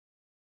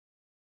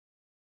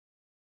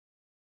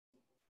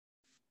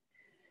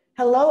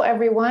Hello,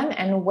 everyone,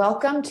 and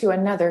welcome to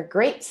another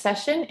great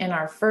session in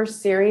our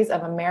first series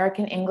of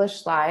American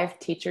English Live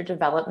teacher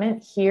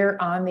development here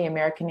on the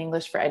American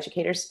English for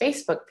Educators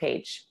Facebook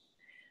page.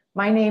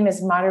 My name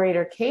is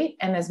Moderator Kate,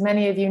 and as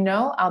many of you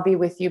know, I'll be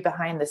with you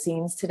behind the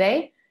scenes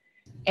today.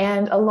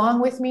 And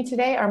along with me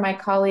today are my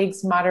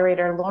colleagues,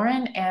 Moderator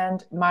Lauren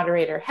and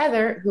Moderator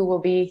Heather, who will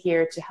be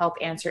here to help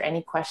answer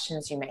any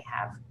questions you may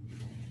have.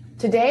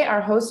 Today, our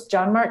host,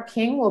 John Mark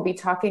King, will be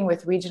talking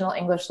with Regional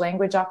English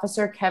Language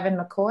Officer Kevin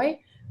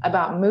McCaughey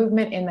about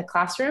movement in the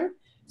classroom.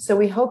 So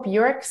we hope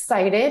you're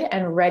excited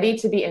and ready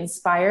to be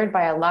inspired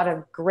by a lot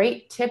of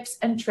great tips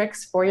and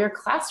tricks for your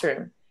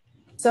classroom.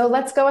 So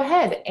let's go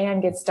ahead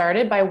and get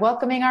started by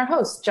welcoming our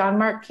host, John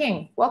Mark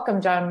King. Welcome,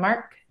 John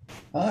Mark.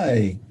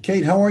 Hi,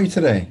 Kate, how are you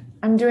today?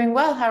 I'm doing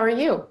well. How are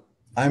you?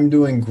 I'm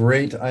doing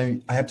great. I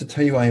have to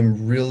tell you, I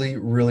am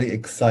really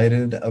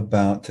excited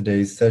about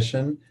today's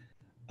session.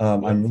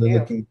 I'm really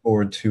looking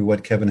forward to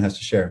what Kevin has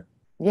to share.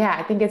 Yeah,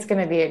 I think it's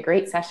going to be a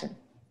great session.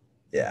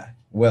 Yeah,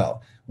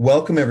 well,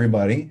 welcome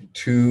everybody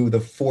to the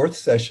fourth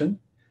session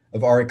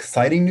of our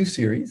exciting new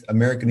series,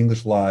 American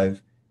English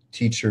Live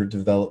Teacher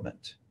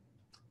Development.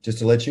 Just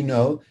to let you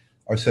know,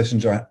 our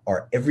sessions are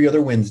every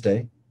other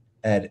Wednesday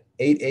at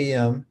 8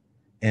 a.m.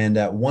 and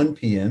at 1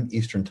 p.m.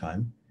 Eastern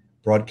Time,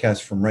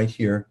 broadcast from right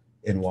here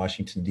in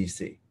Washington,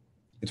 D.C.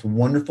 It's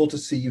wonderful to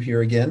see you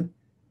here again.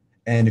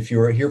 And if you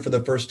are here for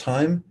the first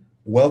time,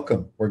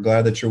 welcome. We're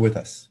glad that you're with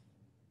us.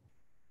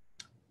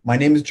 My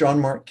name is John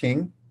Mark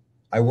King.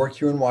 I work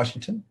here in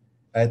Washington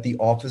at the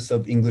Office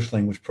of English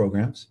Language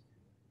Programs,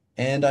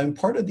 and I'm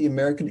part of the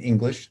American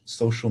English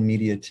social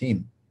media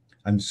team.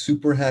 I'm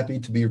super happy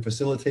to be your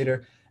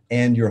facilitator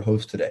and your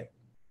host today.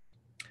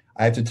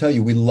 I have to tell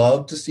you, we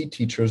love to see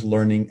teachers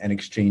learning and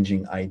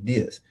exchanging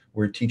ideas.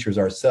 We're teachers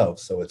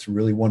ourselves, so it's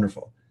really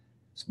wonderful.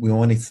 We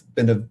want to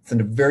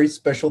send a very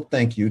special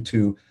thank you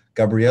to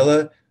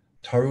Gabriela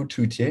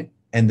Tarututier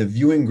and the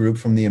viewing group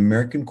from the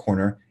American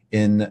Corner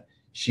in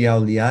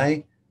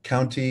Šiauliai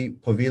County,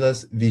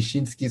 Povilas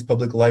Višinskis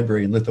Public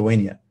Library in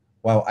Lithuania.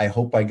 Wow, I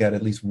hope I got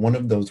at least one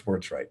of those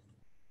words right.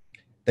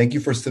 Thank you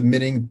for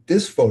submitting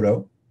this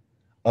photo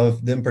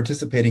of them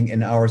participating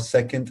in our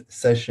second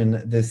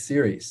session this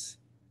series.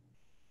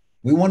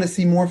 We want to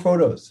see more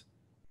photos.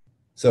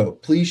 So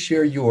please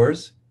share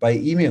yours by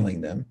emailing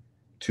them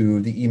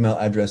to the email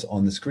address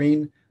on the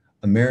screen,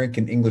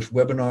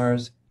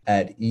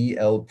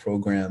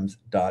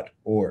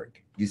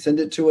 AmericanEnglishWebinars@elprograms.org. You send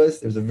it to us,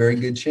 there's a very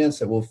good chance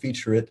that we'll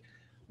feature it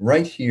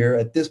right here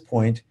at this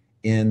point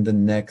in the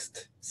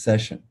next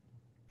session.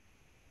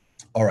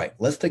 All right,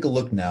 let's take a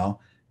look now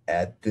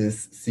at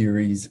this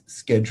series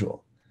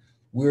schedule.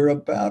 We're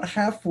about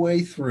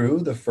halfway through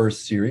the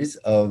first series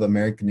of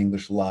American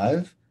English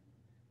Live,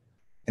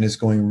 and it's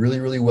going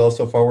really well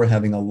so far. We're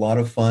having a lot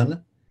of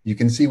fun. You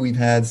can see we've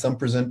had some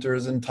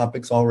presenters and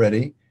topics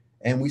already,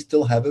 and we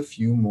still have a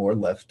few more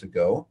left to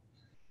go.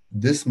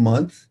 This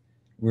month,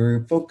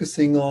 we're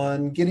focusing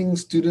on getting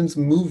students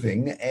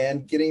moving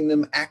and getting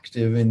them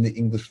active in the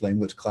English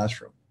language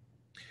classroom.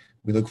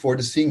 We look forward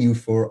to seeing you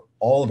for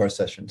all of our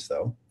sessions,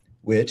 though,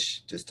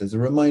 which, just as a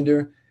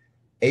reminder,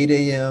 8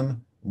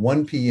 a.m.,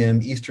 1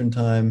 p.m. Eastern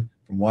Time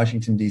from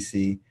Washington,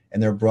 D.C.,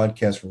 and they're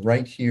broadcast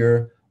right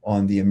here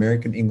on the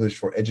American English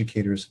for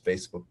Educators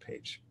Facebook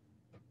page.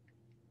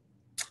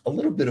 A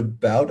little bit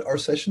about our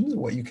sessions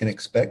and what you can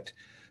expect.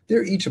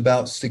 They're each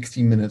about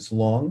 60 minutes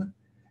long,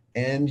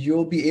 and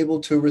you'll be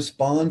able to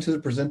respond to the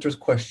presenter's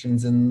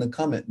questions in the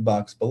comment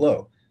box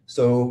below.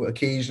 So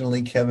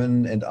occasionally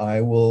Kevin and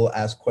I will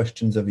ask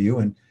questions of you,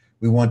 and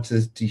we want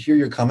to hear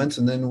your comments,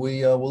 and then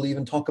we'll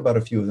even talk about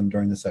a few of them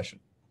during the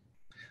session.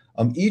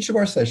 Each of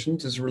our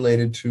sessions is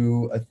related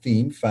to a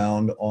theme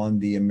found on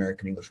the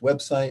American English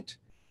website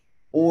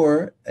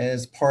or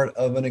as part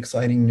of an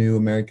exciting new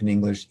American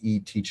English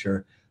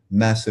e-teacher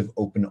massive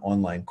open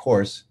online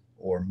course,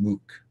 or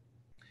MOOC.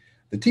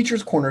 The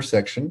Teacher's Corner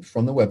section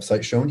from the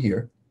website shown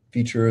here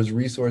features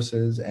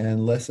resources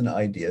and lesson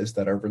ideas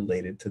that are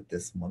related to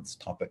this month's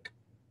topic.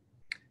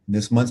 In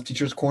this month's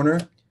Teacher's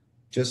Corner,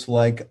 just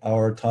like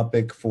our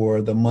topic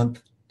for the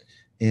month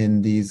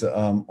in these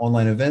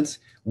online events,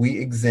 we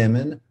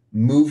examine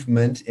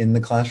movement in the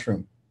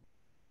classroom.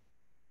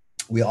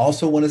 We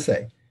also want to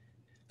say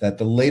that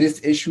the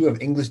latest issue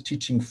of English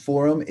Teaching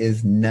Forum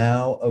is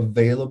now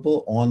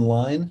available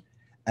online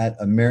at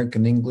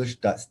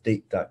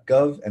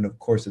americanenglish.state.gov, and of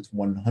course it's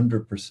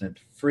 100%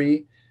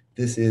 free.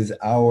 This is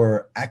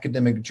our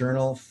academic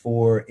journal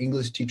for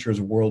English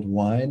teachers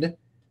worldwide.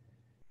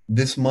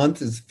 This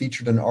month is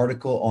featured an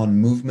article on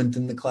movement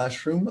in the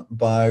classroom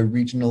by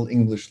Regional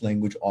English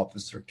Language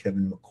Officer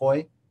Kevin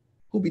McCaughey,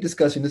 who'll be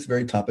discussing this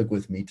very topic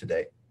with me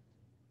today.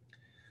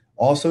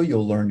 Also,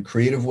 you'll learn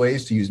creative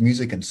ways to use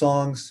music and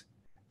songs,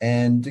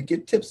 and to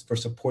get tips for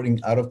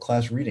supporting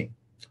out-of-class reading,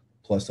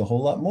 plus a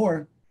whole lot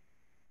more.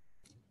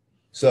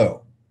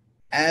 So,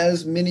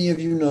 as many of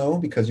you know,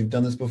 because you've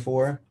done this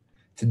before,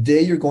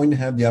 today you're going to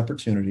have the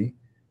opportunity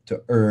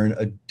to earn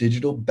a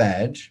digital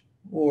badge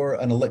or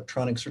an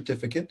electronic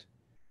certificate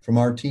from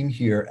our team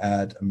here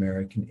at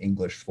American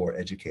English for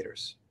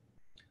Educators.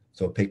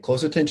 So pay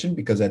close attention,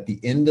 because at the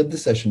end of the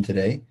session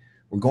today,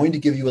 we're going to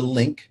give you a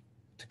link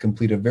to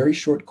complete a very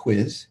short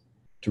quiz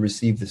to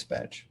receive this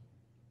badge.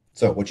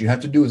 So what you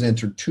have to do is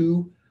answer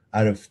 2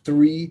 out of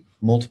 3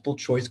 multiple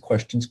choice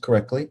questions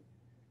correctly,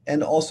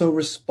 and also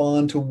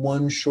respond to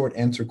 1 short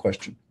answer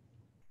question.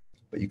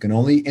 But you can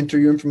only enter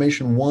your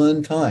information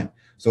 1 time.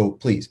 So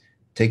please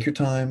take your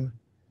time,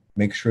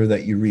 make sure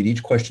that you read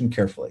each question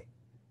carefully.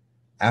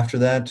 After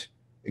that,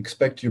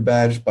 expect your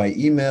badge by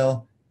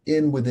email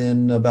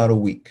within about a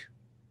week.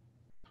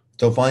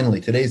 So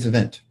finally, today's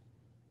event.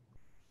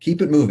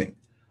 Keep it moving.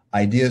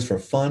 Ideas for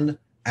fun,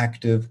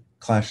 active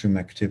classroom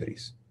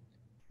activities.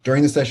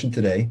 During the session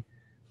today,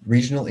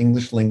 Regional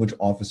English Language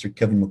Officer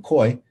Kevin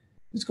McCaughey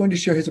is going to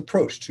share his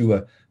approach to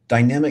a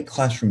dynamic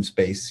classroom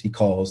space he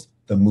calls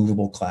the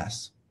Movable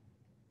Class.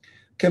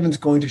 Kevin's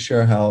going to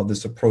share how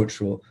this approach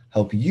will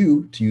help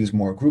you to use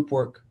more group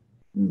work,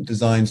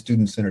 design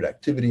student-centered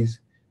activities,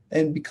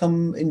 and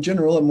become, in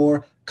general, a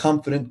more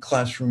confident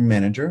classroom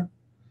manager,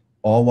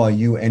 all while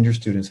you and your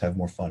students have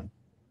more fun.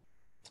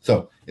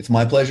 So it's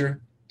my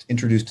pleasure to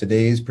introduce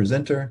today's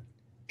presenter,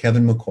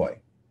 Kevin McCaughey.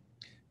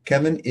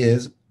 Kevin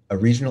is a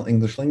Regional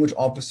English Language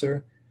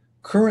Officer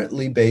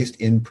currently based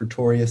in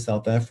Pretoria,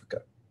 South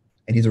Africa,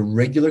 and he's a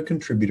regular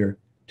contributor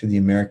to the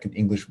American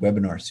English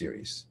webinar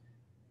series.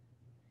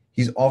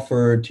 He's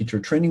offered teacher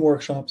training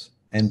workshops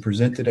and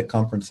presented at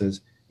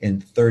conferences in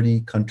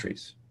 30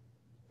 countries.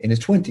 In his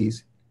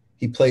 20s,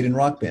 he played in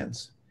rock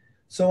bands,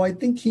 so I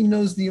think he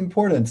knows the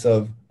importance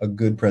of a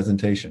good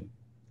presentation.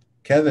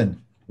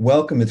 Kevin,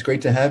 welcome. It's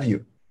great to have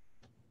you.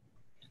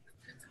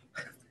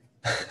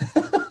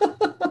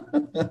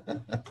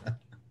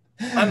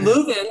 I'm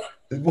moving.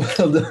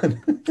 Well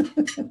done.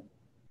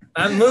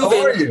 I'm moving.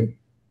 How are you?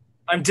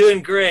 I'm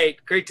doing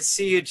great. Great to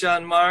see you,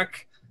 John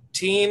Mark,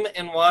 team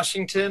in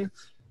Washington,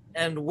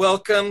 and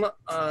welcome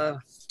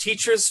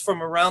teachers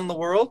from around the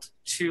world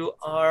to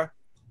our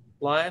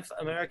live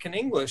American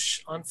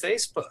English on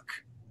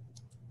Facebook.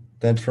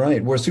 That's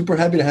right. We're super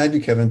happy to have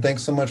you, Kevin.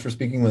 Thanks so much for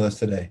speaking with us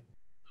today.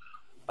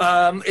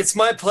 It's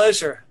my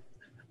pleasure.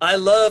 I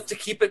love to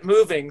keep it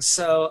moving,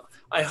 so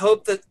I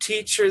hope that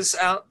teachers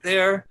out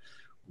there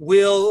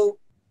will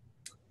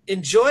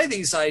enjoy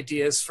these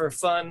ideas for a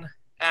fun,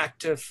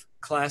 active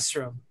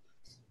classroom.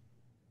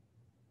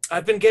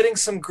 I've been getting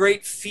some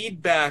great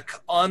feedback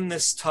on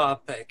this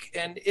topic,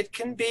 and it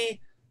can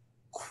be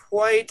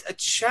quite a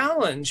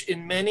challenge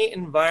in many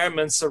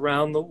environments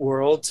around the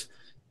world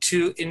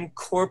to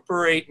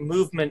incorporate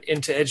movement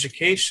into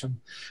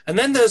education. And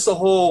then there's the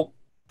whole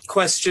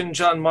question,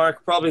 John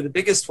Mark, probably the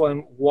biggest one,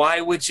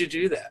 why would you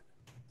do that?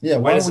 Yeah,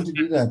 why would you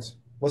do that?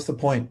 What's the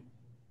point?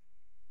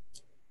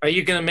 Are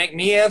you going to make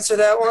me answer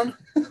that one?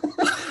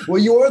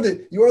 Well, you are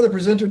the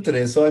presenter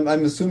today, so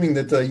I'm assuming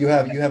that you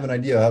have an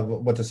idea of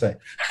what to say.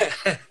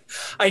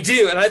 I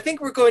do, and I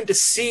think we're going to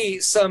see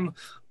some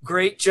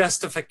great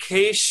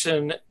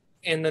justification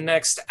in the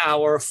next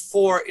hour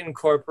for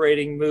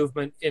incorporating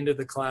movement into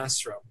the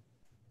classroom.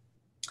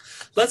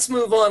 Let's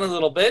move on a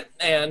little bit,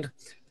 and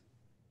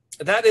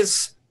that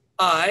is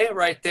I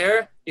right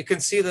there. You can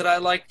see that I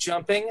like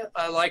jumping.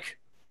 I like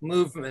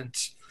movement.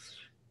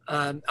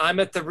 I'm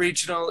at the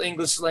Regional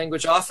English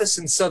Language Office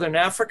in Southern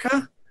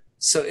Africa,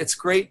 so it's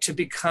great to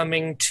be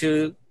coming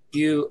to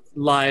you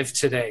live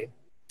today.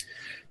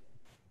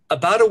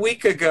 About a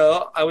week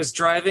ago, I was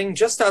driving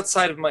just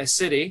outside of my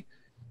city,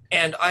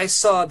 and I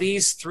saw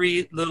these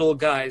 3 little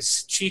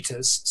guys,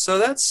 cheetahs. So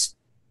that's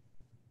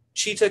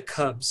cheetah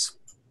cubs.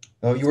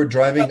 Oh, you were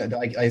driving.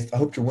 I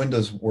hope your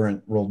windows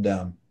weren't rolled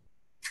down.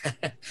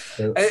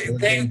 They're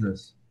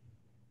dangerous.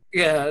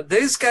 Yeah,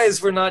 these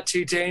guys were not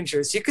too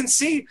dangerous. You can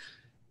see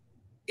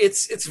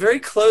it's very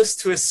close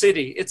to a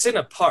city. It's in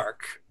a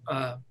park,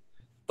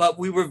 but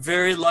we were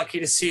very lucky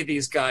to see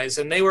these guys,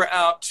 and they were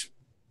out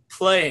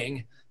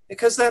playing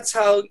because that's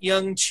how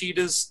young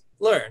cheetahs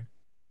learn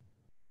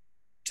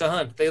to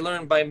hunt. They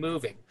learn by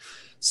moving.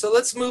 So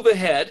let's move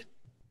ahead.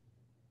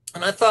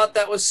 And I thought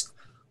that was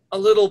a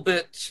little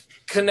bit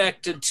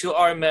connected to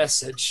our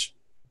message,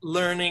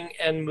 learning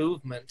and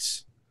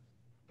movement.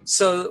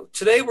 So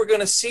today we're going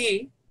to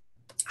see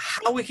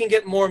how we can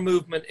get more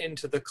movement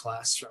into the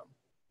classroom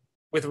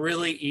with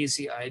really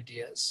easy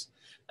ideas.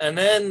 And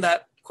then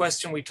that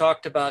question we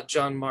talked about,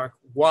 John Mark,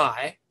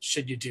 why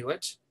should you do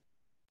it?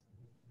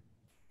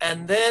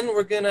 And then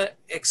we're going to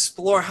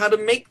explore how to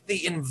make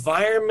the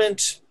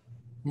environment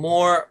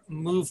more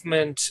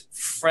movement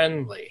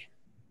friendly.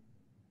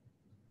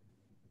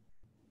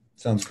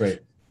 Sounds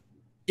great.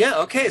 Yeah,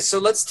 okay, so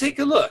let's take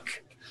a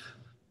look.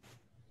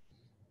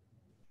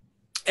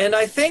 And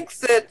I think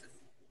that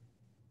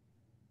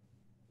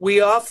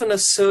we often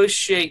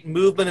associate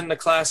movement in the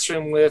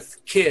classroom with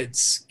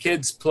kids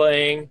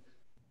playing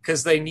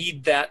because they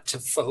need that to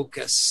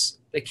focus.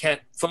 They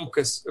can't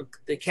focus,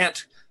 they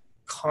can't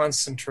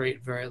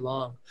concentrate very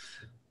long.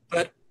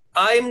 But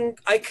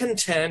I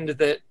contend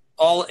that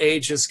all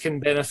ages can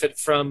benefit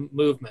from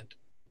movement.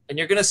 And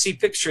you're going to see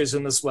pictures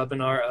in this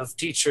webinar of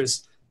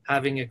teachers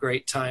having a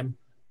great time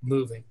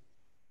moving.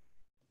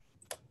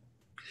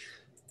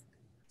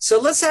 So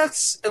let's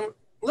ask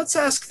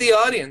the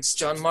audience,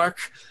 John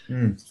Mark,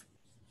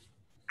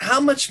 how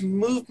much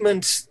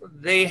movement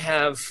they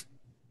have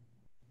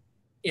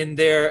in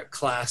their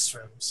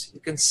classrooms.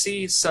 You can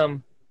see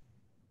some.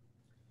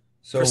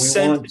 So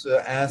we want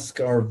to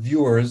ask our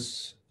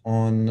viewers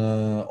on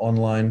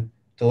online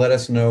to let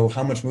us know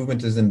how much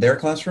movement is in their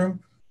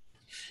classroom.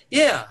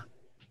 Yeah.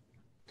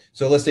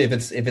 So let's say if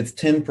it's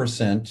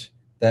 10%,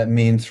 that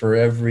means for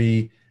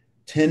every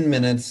 10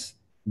 minutes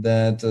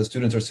that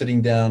students are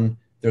sitting down,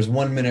 there's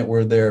 1 minute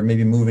where they're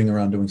maybe moving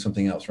around doing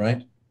something else,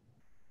 right?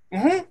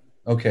 Mm-hmm.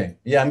 Okay.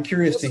 Yeah, I'm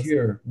curious to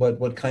hear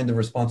what kind of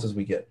responses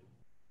we get.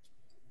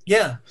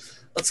 Yeah.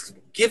 Let's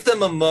give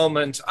them a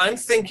moment. I'm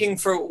thinking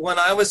for when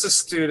I was a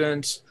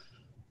student,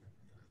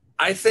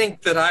 I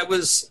think that I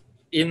was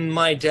in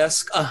my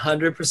desk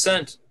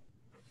 100%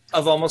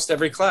 of almost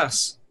every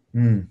class.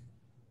 It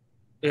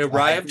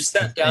arrived,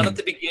 sat down at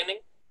the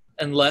beginning,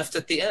 and left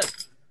at the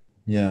end.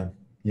 Yeah.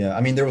 Yeah.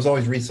 I mean, there was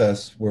always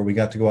recess where we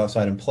got to go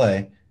outside and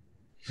play.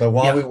 But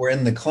while we were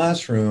in the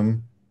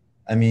classroom,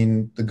 I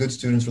mean, the good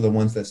students were the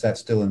ones that sat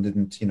still and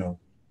didn't,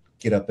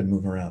 get up and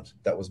move around.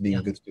 That was being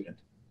a good student.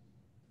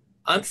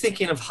 I'm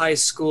thinking of high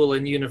school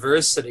and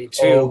university,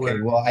 too. Oh,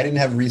 okay. Well, I didn't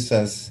have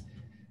recess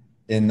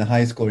in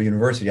high school or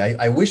university.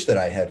 I wish that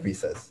I had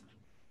recess.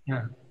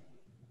 Yeah.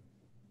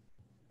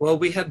 Well,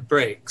 we had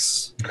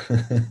breaks.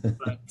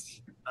 But,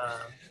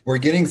 we're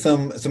getting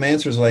some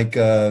answers like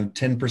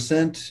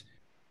 10%.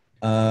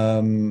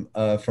 From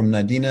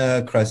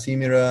Nadina,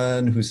 Krasimira,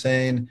 and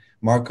Hussein.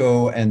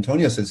 Marco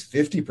Antonio says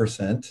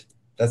 50%.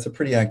 That's a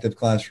pretty active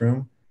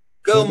classroom.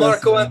 Go,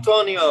 Marco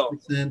Antonio.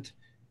 10%.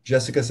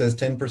 Jessica says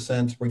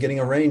 10%. We're getting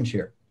a range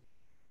here.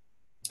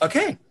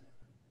 Okay.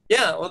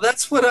 Yeah, well,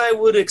 that's what I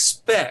would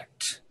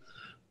expect.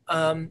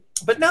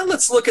 But now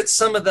let's look at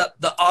some of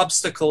the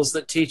obstacles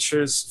that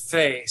teachers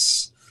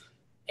face.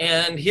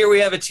 And here we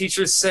have a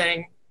teacher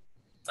saying,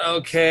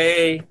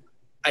 okay,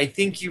 I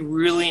think you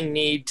really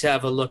need to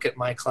have a look at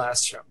my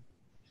classroom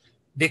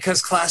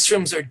because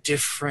classrooms are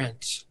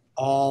different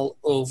all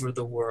over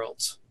the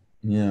world.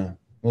 Yeah.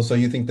 Well, so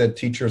you think that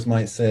teachers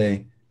might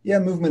say, yeah,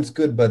 movement's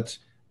good, but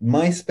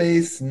my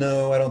space,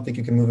 no, I don't think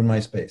you can move in my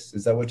space.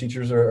 Is that what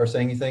teachers are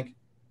saying, you think?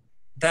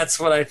 That's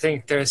what I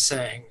think they're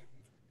saying.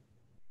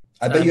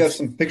 I bet you have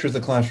some pictures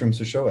of classrooms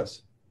to show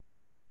us.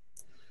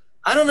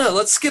 I don't know.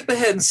 Let's skip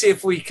ahead and see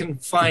if we can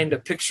find a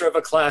picture of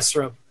a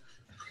classroom.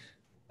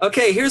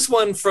 Okay, here's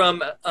one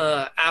from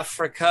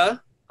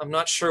Africa. I'm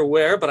not sure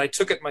where, but I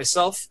took it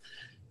myself.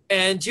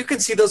 And you can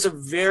see those are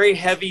very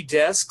heavy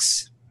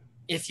desks.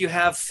 If you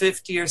have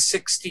 50 or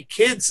 60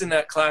 kids in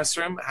that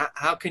classroom,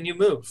 how can you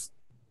move?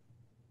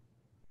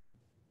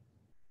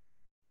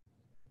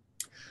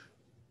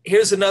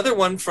 Here's another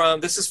one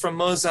this is from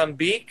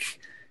Mozambique.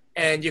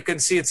 And you can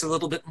see it's a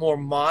little bit more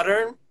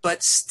modern,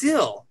 but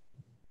still,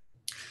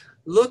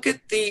 look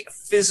at the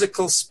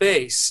physical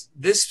space.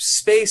 This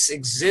space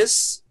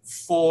exists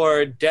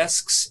for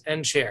desks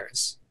and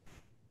chairs.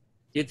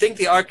 You'd think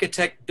the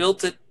architect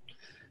built it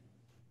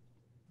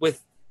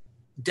with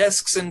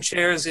desks and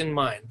chairs in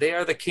mind. They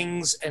are the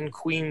kings and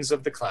queens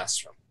of the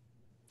classroom.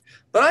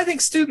 But I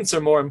think students are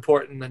more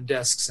important than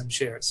desks and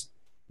chairs.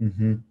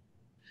 Mm-hmm.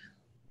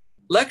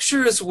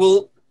 Lecturers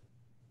will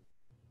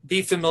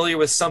be familiar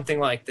with something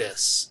like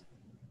this.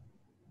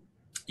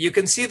 You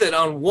can see that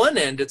on one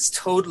end, it's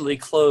totally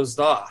closed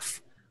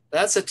off.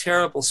 That's a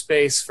terrible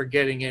space for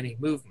getting any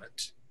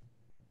movement.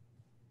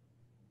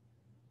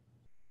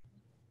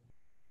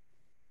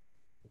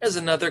 There's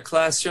another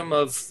classroom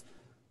of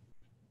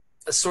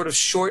a sort of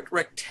short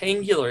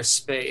rectangular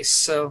space,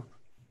 so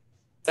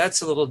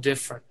that's a little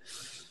different.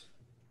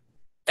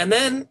 And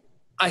then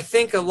I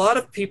think a lot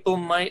of people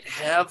might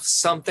have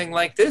something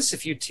like this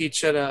if you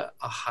teach at a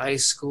high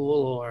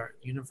school or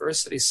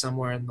university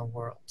somewhere in the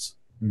world.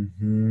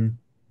 Mm-hmm.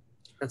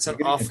 That's an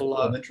awful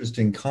lot of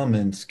interesting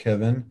comments,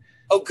 Kevin.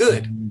 Oh,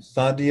 good.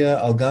 Sadia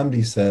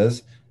Al-Ghamdi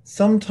says,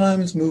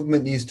 sometimes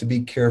movement needs to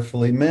be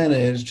carefully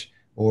managed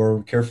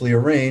or carefully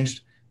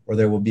arranged, or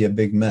there will be a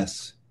big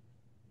mess.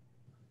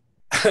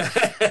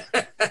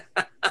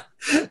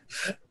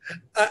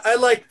 I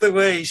like the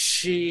way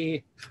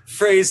she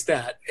phrased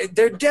that.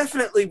 There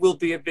definitely will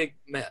be a big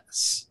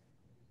mess.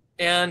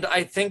 And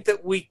I think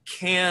that we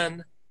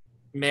can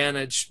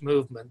manage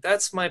movement.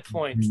 That's my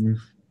point,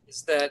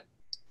 is that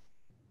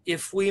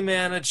if we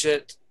manage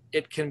it,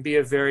 it can be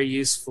a very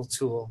useful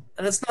tool.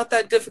 And it's not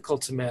that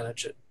difficult to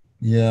manage it.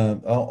 Yeah.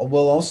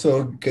 Well,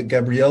 also,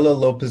 Gabriela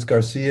Lopez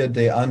Garcia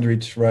de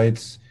Andrich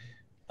writes,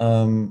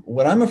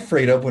 what I'm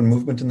afraid of when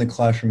movement in the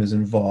classroom is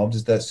involved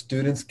is that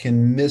students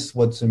can miss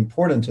what's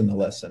important in the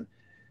lesson.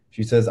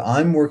 She says,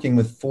 I'm working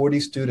with 40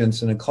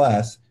 students in a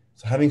class,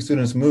 so having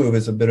students move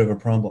is a bit of a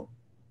problem.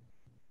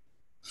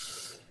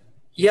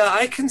 Yeah,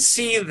 I can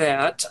see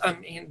that. I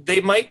mean,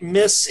 they might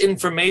miss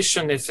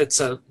information if it's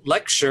a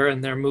lecture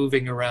and they're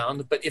moving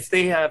around, but if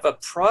they have a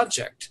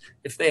project,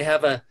 if they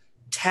have a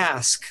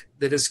task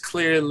that is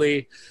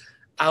clearly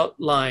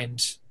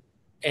outlined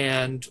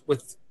and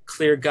with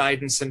clear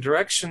guidance and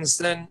directions,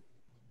 then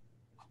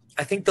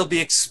I think they'll be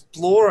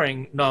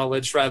exploring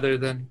knowledge rather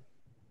than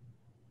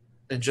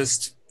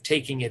just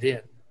taking it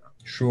in.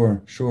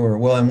 Sure, sure.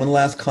 Well, and one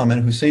last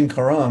comment. Hussein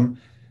Karam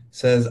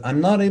says,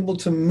 I'm not able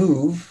to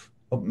move.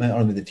 Oh, I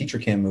don't know, the teacher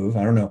can't move.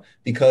 I don't know.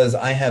 Because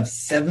I have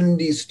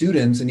 70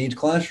 students in each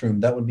classroom.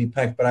 That would be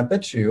packed. But I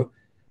bet you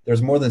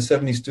there's more than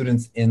 70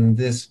 students in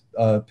this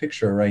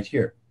picture right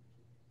here.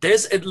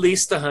 There's at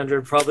least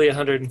 100, probably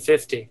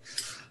 150.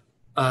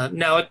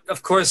 Now,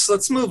 of course,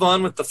 let's move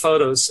on with the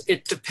photos.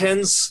 It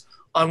depends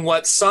on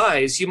what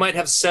size. You might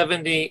have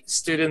 70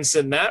 students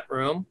in that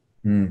room.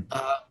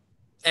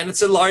 And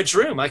it's a large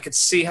room. I could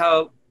see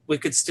how we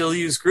could still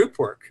use group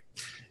work.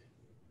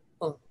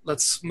 Well,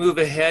 let's move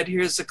ahead.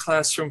 Here's a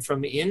classroom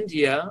from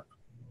India.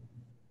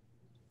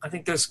 I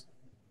think there's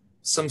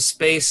some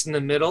space in the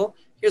middle.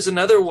 Here's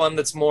another one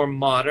that's more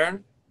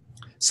modern.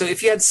 So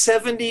if you had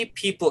 70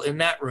 people in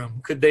that room,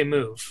 could they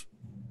move?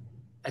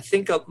 I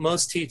think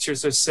most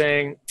teachers are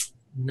saying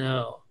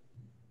no.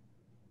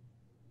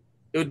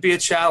 It would be a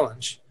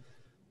challenge.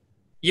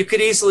 You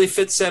could easily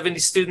fit 70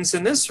 students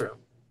in this room.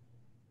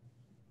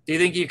 Do you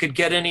think you could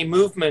get any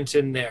movement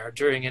in there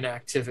during an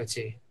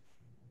activity?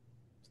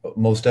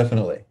 Most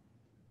definitely.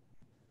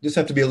 Just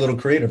have to be a little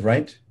creative,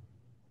 right?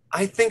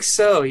 I think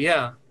so,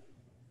 yeah.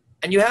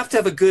 And you have to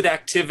have a good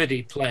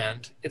activity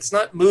planned. It's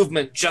not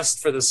movement just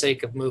for the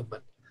sake of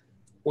movement.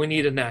 We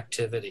need an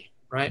activity,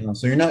 right?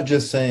 So you're not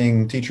just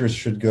saying teachers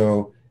should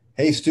go,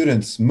 hey,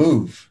 students,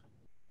 move.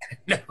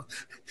 No,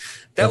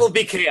 that will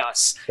be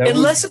chaos.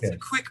 Unless it's a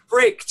quick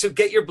break to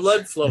get your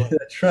blood flowing.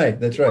 That's right,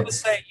 that's right. To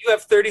say you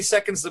have 30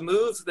 seconds to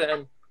move,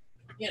 then,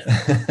 Yeah.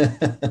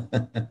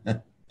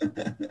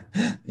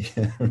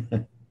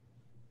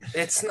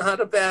 It's not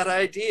a bad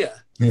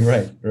idea.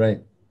 Right,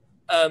 right.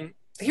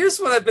 Here's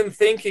what I've been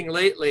thinking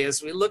lately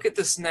as we look at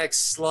this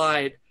next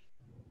slide.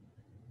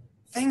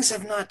 Things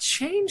have not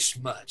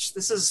changed much.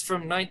 This is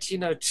from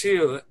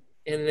 1902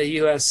 in the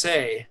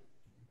USA.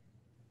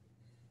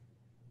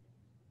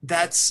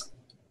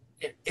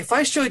 If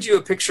I showed you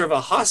a picture of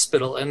a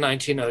hospital in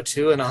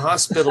 1902 and a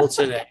hospital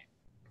today,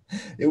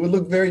 it would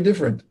look very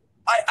different.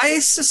 I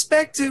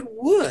suspect it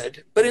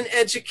would, but in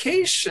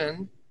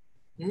education,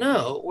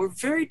 no, we're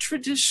very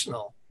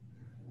traditional.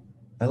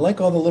 I like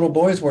all the little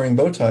boys wearing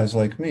bow ties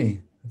like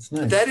me. It's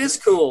nice. That is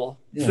cool.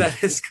 Yeah.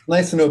 That is cool.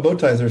 Nice to know bow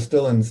ties are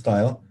still in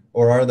style,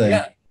 or are they?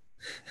 Yeah.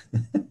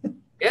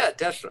 Yeah,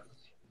 definitely.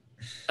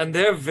 And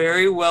they're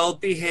very well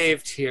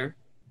behaved here,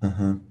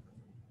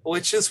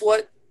 which is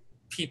what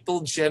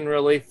people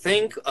generally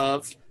think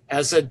of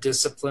as a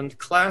disciplined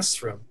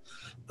classroom.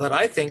 But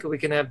I think we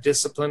can have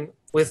discipline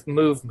with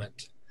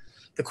movement.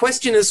 The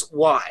question is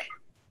why?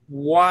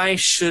 Why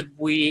should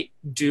we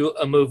do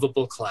a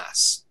movable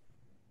class?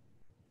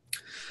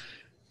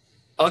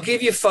 I'll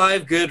give you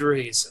 5 good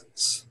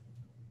reasons.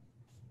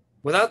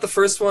 Without the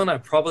first one, I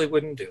probably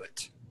wouldn't do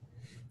it.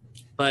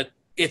 But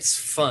it's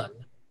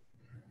fun.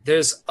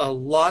 There's a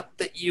lot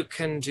that you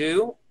can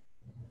do,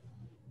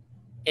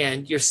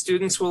 and your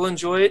students will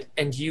enjoy it,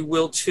 and you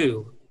will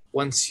too,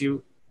 once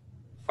you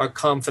are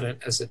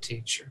confident as a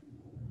teacher.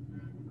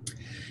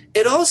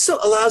 It also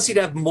allows you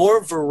to have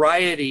more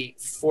variety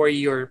for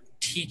your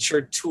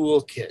teacher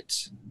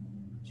toolkit.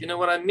 Do you know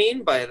what I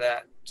mean by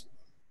that?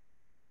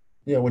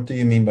 Yeah, what do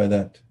you mean by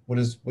that? What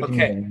do you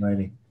mean by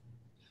variety?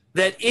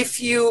 That if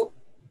you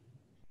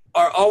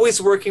are always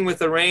working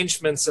with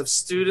arrangements of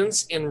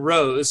students in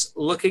rows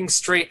looking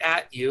straight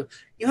at you,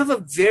 you have a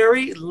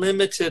very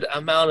limited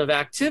amount of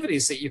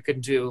activities that you can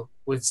do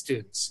with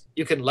students.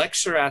 You can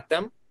lecture at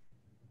them.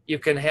 You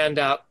can hand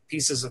out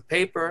pieces of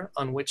paper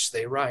on which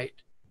they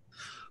write.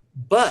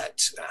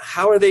 But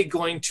how are they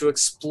going to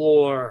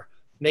explore,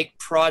 make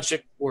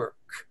project work,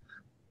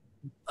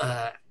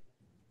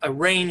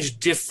 arrange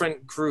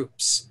different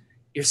groups?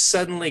 You're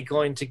suddenly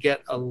going to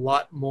get a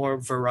lot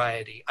more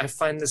variety. I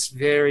find this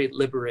very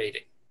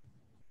liberating.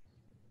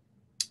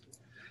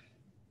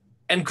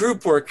 And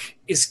group work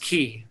is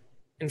key.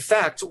 In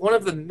fact, one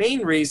of the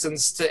main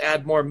reasons to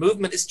add more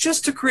movement is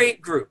just to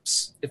create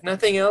groups. If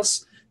nothing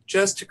else,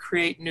 just to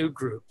create new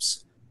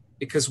groups.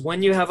 Because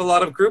when you have a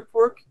lot of group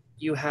work,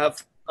 you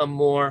have a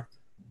more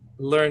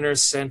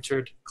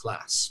learner-centered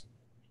class.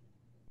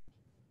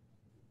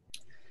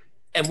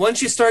 And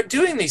once you start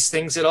doing these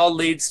things, it all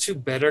leads to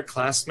better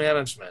class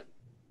management.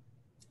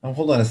 Now,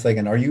 hold on a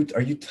second. Are you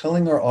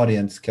telling our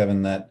audience,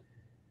 Kevin, that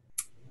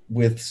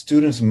with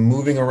students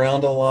moving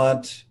around a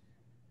lot,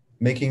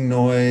 making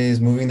noise,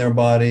 moving their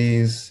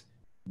bodies,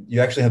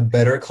 you actually have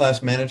better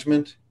class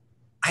management?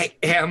 I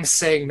am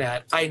saying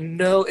that. I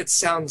know it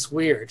sounds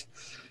weird.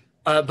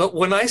 But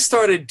when I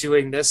started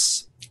doing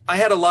this, I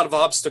had a lot of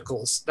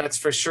obstacles, that's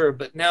for sure.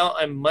 But now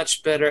I'm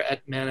much better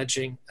at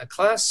managing a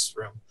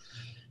classroom.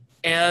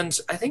 And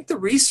I think the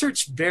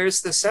research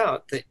bears this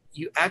out, that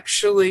you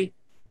actually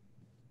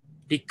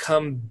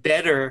become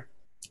better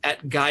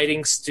at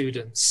guiding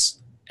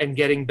students and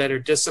getting better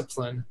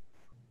discipline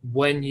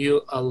when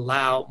you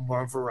allow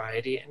more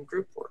variety and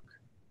group work.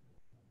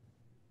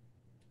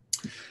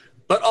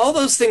 But all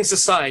those things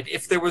aside,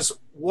 if there was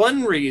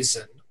one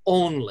reason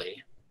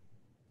only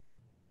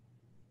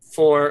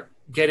for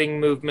getting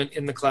movement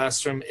in the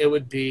classroom, it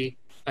would be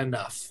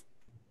enough.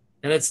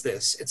 And it's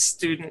this, it's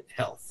student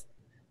health.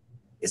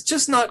 It's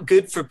just not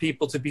good for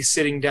people to be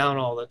sitting down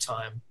all the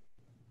time.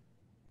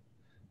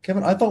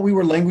 Kevin, I thought we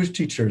were language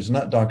teachers,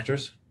 not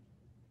doctors.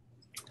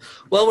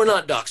 Well, we're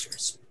not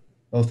doctors.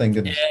 Oh, thank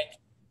goodness. And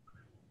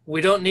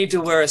we don't need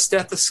to wear a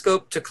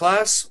stethoscope to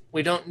class.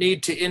 We don't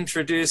need to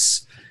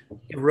introduce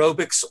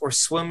aerobics or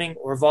swimming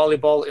or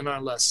volleyball in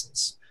our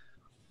lessons.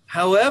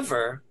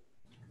 However,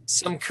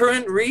 some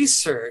current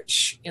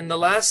research in the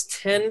last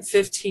 10,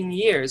 15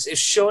 years is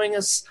showing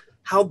us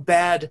how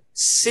bad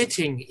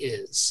sitting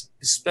is,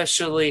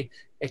 especially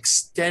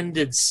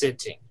extended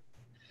sitting.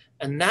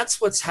 And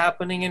that's what's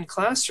happening in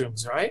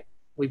classrooms, right?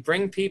 We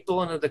bring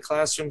people into the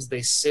classrooms,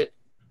 they sit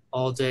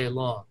all day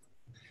long.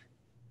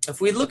 If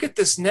we look at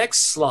this next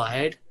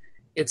slide,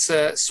 it's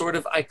a sort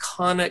of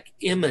iconic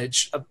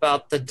image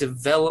about the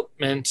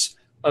development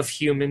of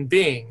human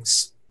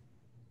beings.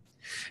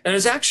 And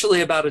there's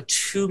actually about a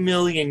 2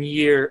 million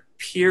year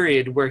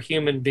period where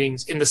human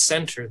beings, in the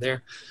center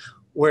there,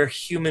 where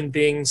human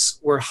beings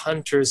were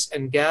hunters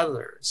and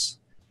gatherers.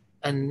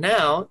 And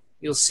now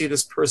you'll see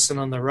this person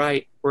on the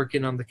right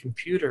working on the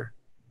computer.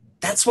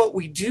 That's what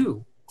we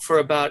do for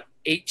about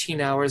 18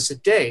 hours a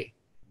day.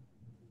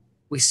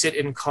 We sit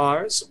in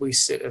cars, we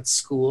sit at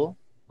school,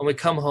 and we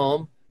come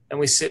home and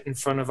we sit in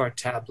front of our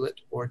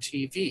tablet or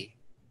TV.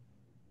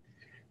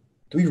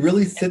 Do we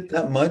really sit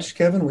that much,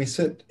 Kevin? We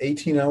sit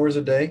 18 hours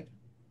a day?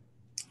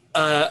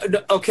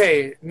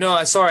 Okay,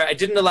 no, sorry, I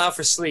didn't allow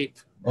for sleep.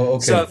 Oh,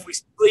 okay. So if we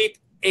sleep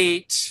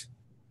 8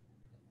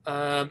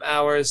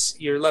 hours,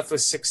 you're left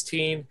with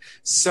 16.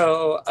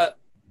 So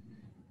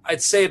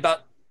I'd say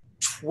about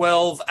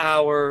 12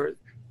 hours,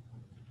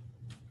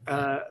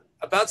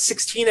 about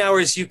 16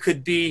 hours you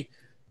could be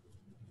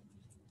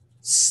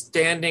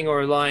standing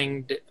or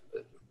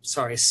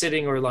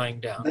sitting or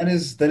lying down. That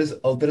is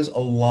a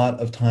lot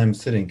of time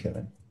sitting,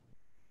 Kevin.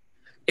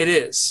 It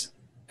is,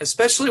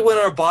 especially when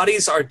our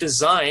bodies are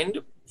designed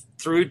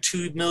through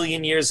 2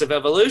 million years of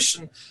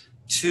evolution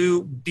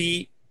to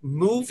be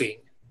moving.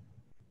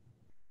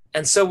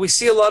 And so we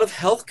see a lot of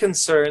health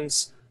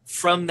concerns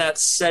from that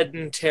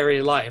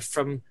sedentary life,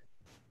 from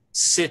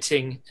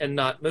sitting and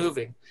not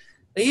moving.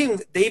 They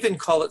even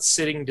call it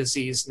sitting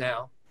disease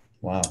now.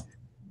 Wow.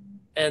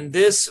 And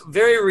this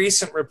very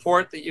recent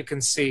report that you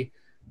can see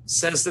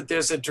says that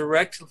there's a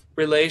direct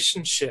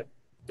relationship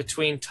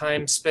between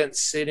time spent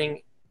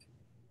sitting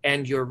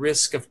and your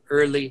risk of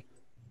early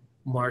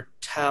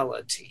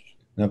mortality.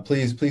 Now,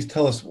 please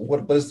tell us,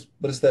 what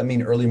does that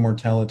mean, early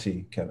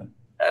mortality, Kevin?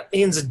 That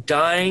means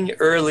dying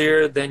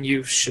earlier than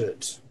you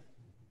should.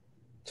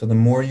 So the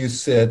more you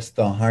sit,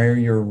 the higher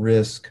your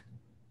risk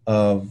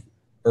of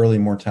early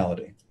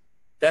mortality.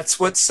 That's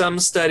what some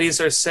studies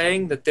are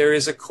saying, that there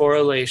is a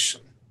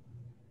correlation.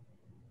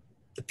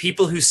 The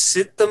people who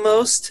sit the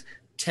most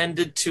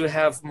tended to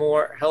have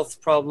more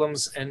health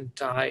problems and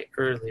die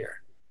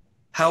earlier.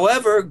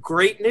 However,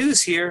 great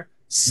news here,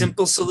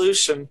 simple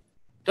solution.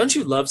 Don't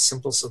you love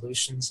simple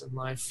solutions in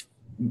life?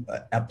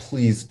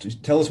 Please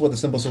tell us what the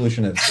simple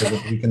solution is so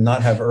that we can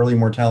not have early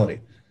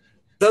mortality.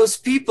 Those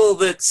people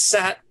that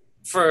sat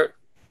for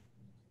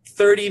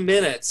 30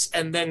 minutes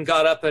and then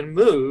got up and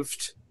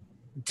moved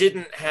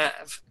didn't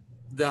have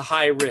the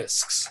high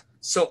risks.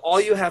 So all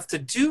you have to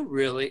do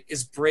really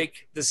is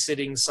break the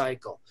sitting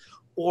cycle.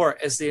 Or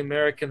as the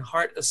American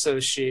Heart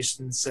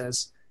Association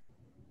says,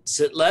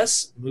 sit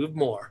less, move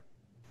more.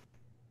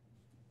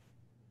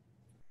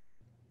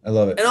 I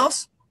love it. And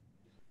also,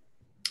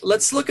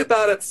 let's look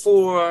about it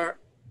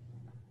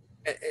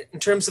in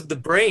terms of the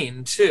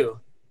brain too.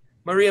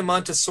 Maria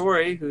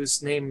Montessori,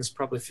 whose name is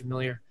probably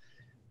familiar,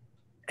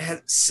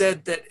 had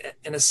said that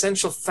an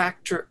essential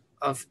factor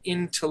of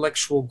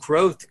intellectual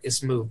growth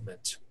is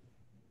movement.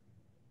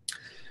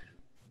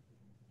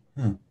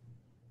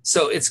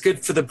 So it's good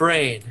for the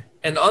brain.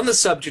 And on the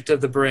subject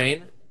of the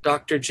brain,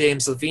 Dr.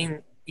 James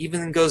Levine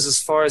even goes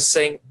as far as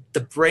saying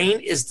the brain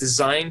is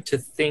designed to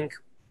think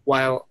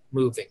while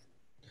moving.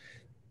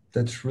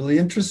 That's really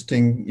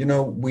interesting. You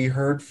know, we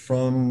heard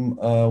from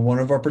one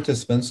of our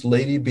participants,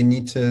 Lady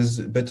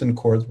Benitez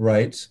Betancourt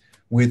writes,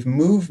 with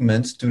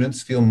movement,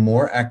 students feel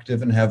more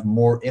active and have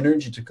more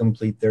energy to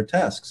complete their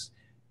tasks.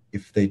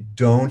 If they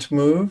don't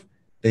move,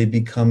 they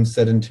become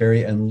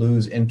sedentary and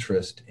lose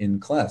interest in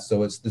class.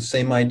 So it's the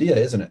same idea,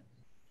 isn't it?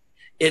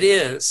 It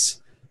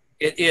is.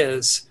 It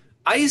is.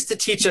 I used to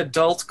teach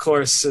adult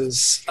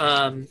courses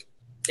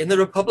in the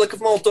Republic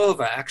of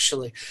Moldova,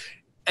 actually.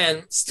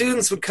 And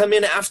students would come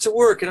in after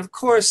work, and of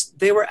course,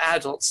 they were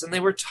adults, and they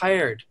were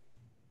tired.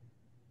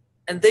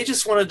 And they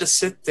just wanted to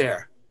sit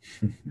there.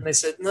 And they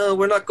said, no,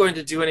 we're not going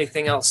to do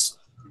anything else.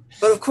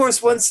 But of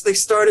course, once they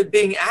started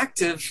being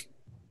active,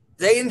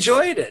 they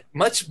enjoyed it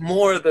much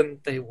more than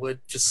they would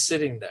just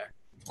sitting there.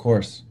 Of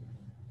course.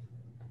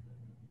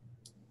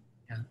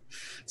 Yeah.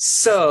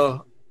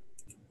 So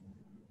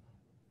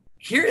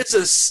here is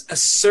a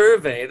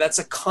survey that's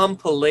a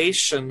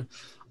compilation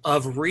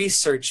of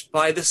research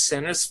by the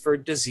Centers for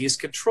Disease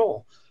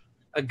Control,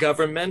 a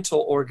governmental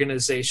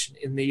organization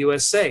in the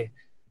USA.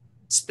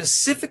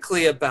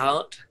 specifically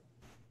about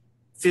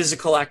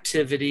physical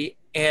activity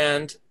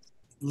and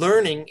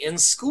learning in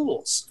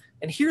schools.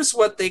 And here's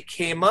what they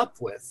came up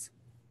with.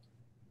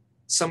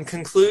 Some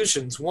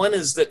conclusions. One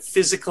is that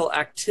physical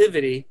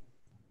activity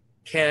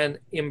can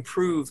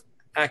improve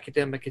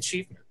academic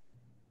achievement.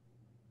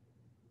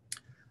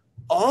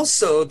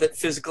 Also, that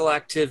physical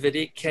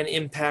activity can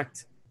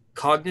impact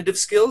cognitive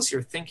skills,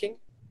 your thinking,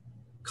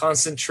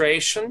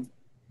 concentration,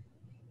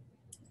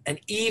 and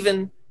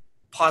even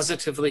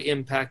positively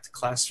impact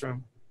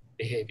classroom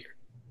behavior.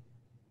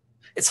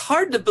 It's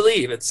hard to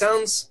believe. It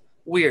sounds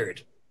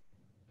weird.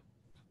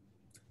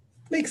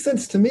 Makes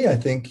sense to me, I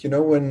think.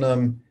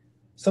 When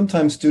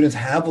sometimes students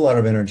have a lot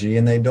of energy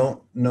and they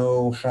don't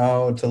know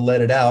how to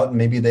let it out, and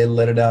maybe they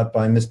let it out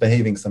by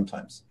misbehaving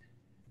sometimes.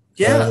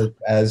 Yeah.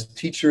 As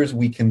teachers,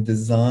 we can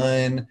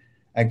design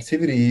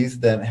activities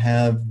that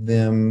have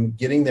them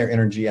getting their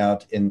energy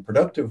out in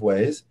productive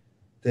ways,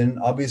 then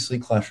obviously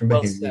classroom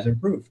behavior is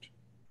improved.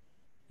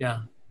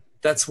 Yeah,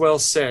 that's well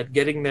said.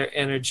 Getting their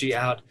energy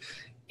out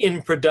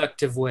in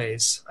productive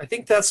ways. I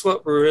think that's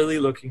what we're really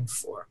looking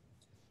for.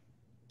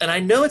 And I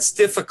know it's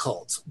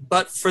difficult,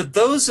 but for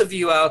those of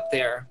you out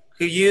there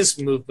who use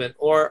movement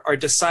or are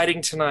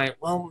deciding tonight,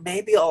 well,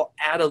 maybe I'll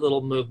add a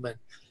little movement,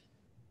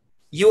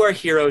 you are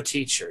hero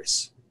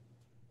teachers,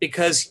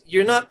 because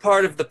you're not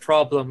part of the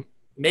problem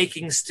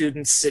making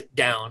students sit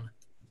down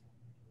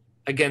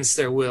against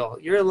their will.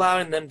 You're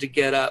allowing them to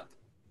get up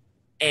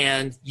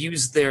and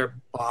use their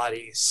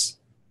bodies.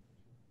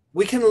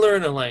 We can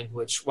learn a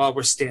language while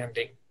we're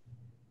standing.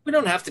 We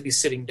don't have to be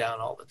sitting down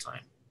all the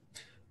time.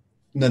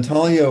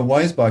 Natalia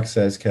Weisbach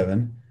says,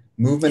 Kevin,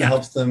 movement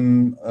helps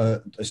them,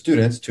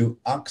 students, to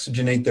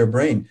oxygenate their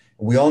brain.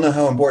 We all know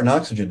how important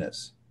oxygen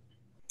is.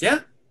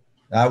 Yeah.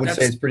 I would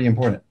say it's pretty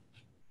important.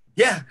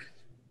 Yeah,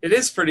 it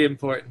is pretty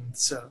important.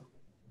 So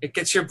it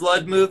gets your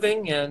blood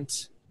moving,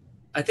 and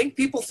I think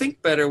people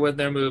think better when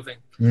they're moving.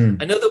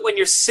 I know that when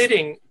you're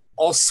sitting,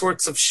 all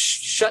sorts of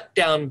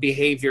shutdown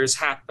behaviors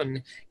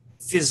happen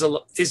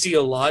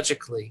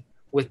physiologically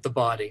with the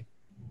body.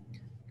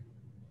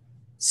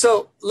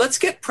 So let's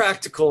get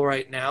practical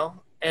right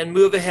now and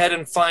move ahead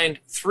and find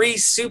 3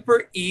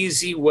 super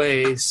easy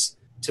ways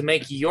to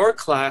make your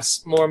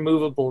class more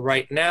movable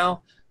right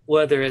now,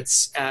 whether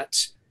it's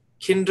at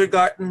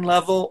kindergarten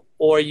level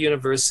or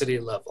university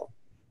level.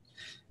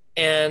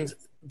 And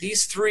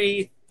these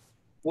 3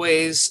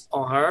 ways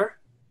are,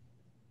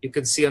 you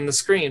can see on the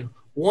screen.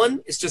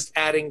 One is just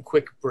adding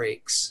quick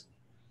breaks.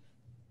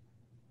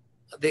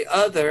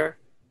 The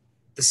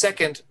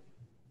second,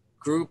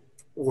 group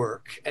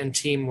work and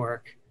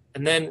teamwork,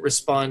 and then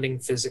responding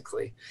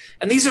physically.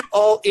 And these are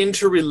all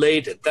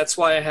interrelated. That's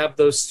why I have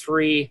those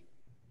 3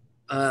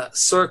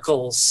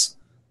 circles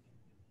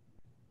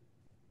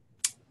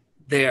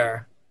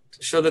there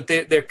to show that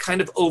they're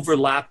kind of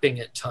overlapping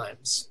at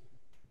times.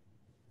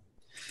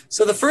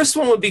 So the first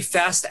one would be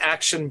fast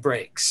action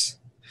breaks.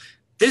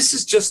 This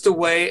is just a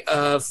way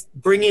of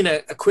bringing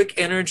a quick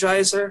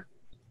energizer,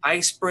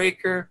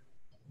 icebreaker,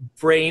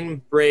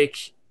 brain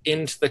break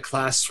into the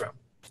classroom.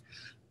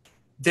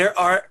 There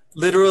are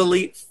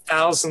literally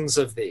thousands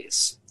of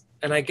these.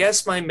 And I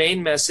guess my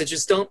main message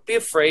is don't be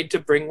afraid to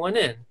bring one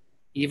in,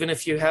 even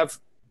if you have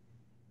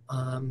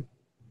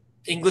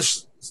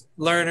English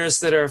learners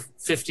that are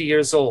 50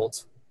 years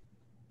old.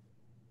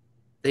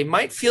 They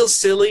might feel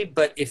silly,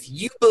 but if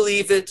you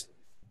believe it,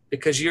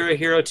 because you're a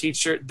hero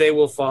teacher, they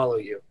will follow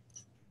you.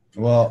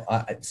 Well,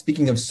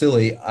 speaking of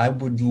silly, I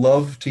would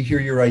love to hear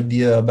your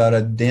idea about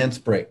a dance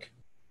break.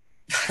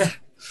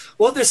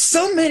 Well, there's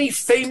so many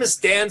famous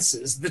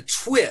dances. The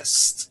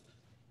twist,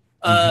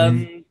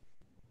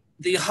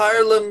 the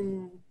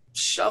Harlem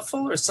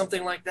Shuffle or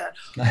something like that.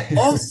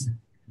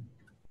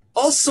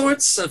 All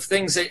sorts of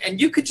things.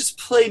 And you could just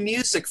play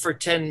music for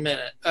 10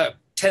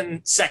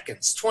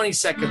 seconds, 20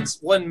 seconds,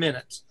 1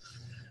 minute.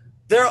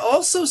 There are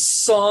also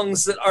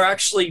songs that are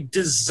actually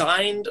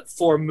designed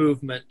for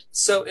movement.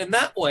 So in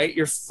that way,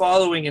 you're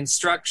following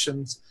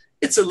instructions.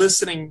 It's a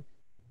listening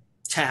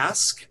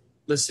task,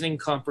 listening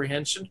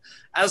comprehension,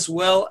 as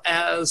well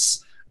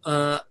as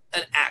an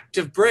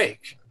active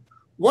break.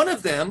 One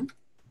of them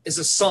is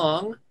a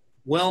song,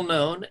 well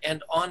known,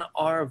 and on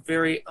our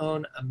very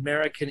own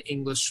American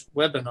English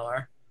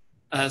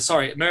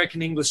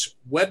American English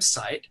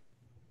website.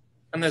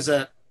 And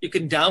you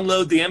can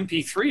download the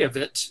MP3 of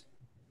it.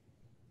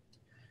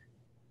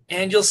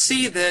 And you'll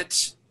see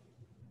that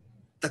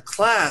the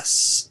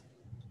class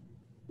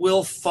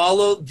will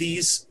follow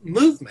these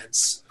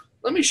movements.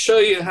 Let me show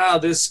you how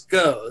this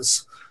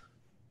goes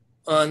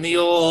on the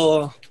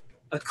old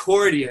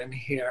accordion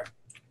here.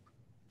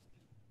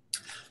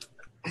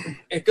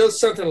 It goes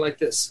something like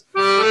this.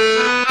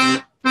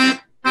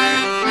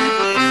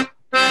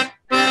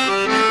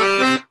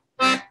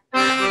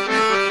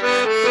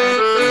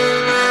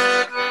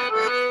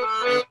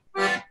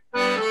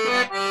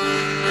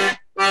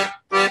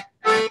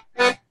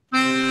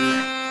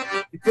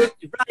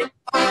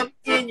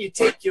 You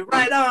take your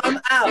right arm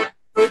out,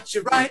 put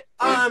your right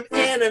arm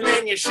in, and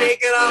then you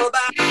shake it all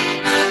about.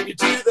 You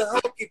do the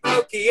hokey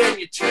pokey and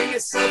you turn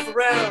yourself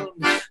around.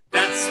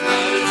 That's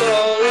what it's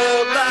all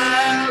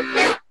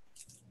about.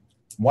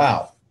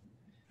 Wow.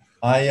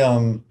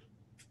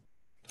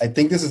 I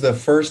think this is the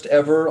first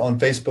ever on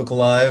Facebook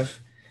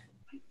Live,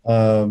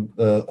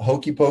 the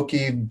Hokey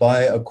Pokey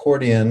by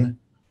accordion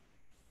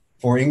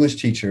for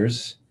English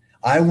teachers.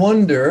 I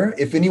wonder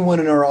if anyone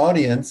in our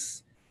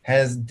audience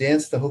has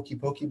danced the Hokey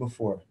Pokey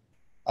before.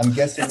 I'm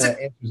guessing that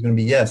answer is going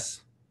to be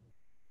yes.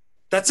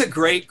 That's a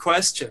great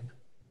question.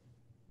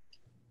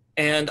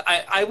 And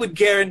I would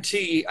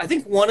guarantee, I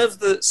think one of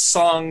the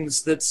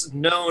songs that's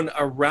known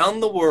around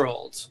the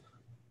world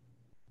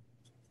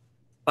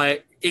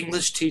by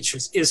English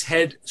teachers is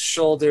Head,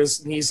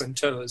 Shoulders, Knees, and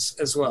Toes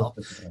as well,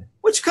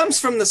 which comes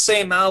from the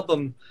same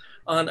album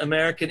on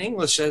American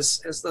English as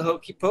the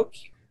Hokey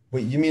Pokey.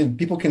 Wait, you mean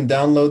people can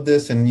download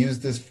this and use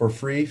this for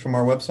free from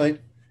our website?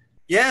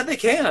 Yeah, they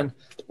can.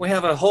 We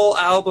have a whole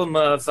album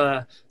of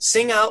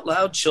sing out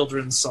loud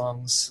children's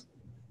songs.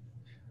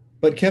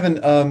 But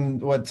Kevin,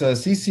 what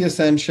Cicia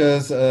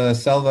Sanchez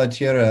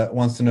Salvatierra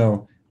wants to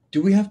know,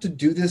 do we have to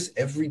do this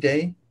every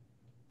day?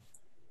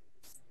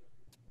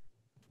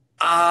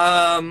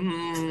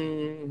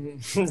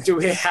 Do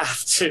we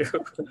have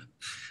to?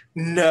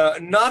 No,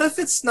 not if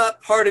it's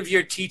not part of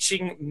your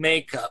teaching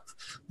makeup.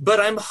 But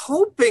I'm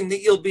hoping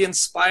that you'll be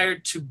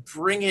inspired to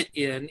bring it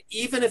in,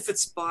 even if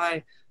it's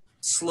by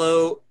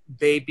slow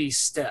baby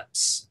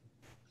steps.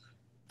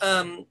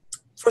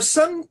 For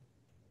some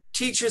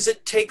teachers,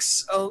 it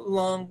takes a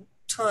long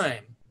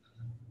time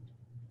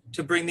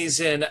to bring these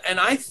in. And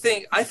I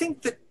think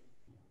that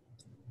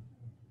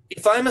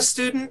if I'm a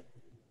student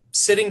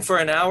sitting for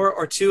an hour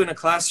or two in a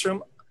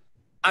classroom,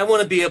 I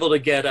want to be able to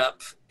get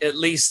up at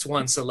least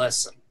once a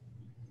lesson.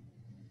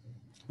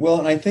 Well,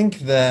 and I think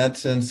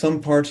that in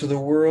some parts of the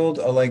world,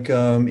 like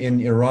in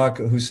Iraq,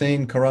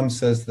 Hussein Karam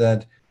says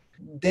that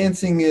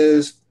dancing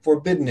is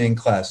forbidden in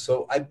class.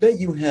 So I bet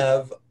you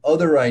have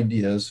other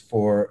ideas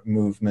for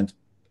movement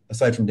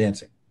aside from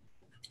dancing.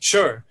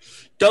 Sure.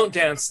 Don't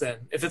dance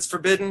then. If it's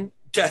forbidden,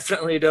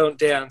 definitely don't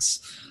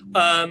dance.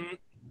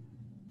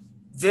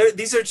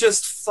 These are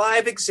just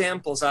 5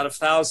 examples out of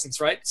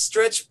thousands, right?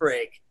 Stretch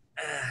break.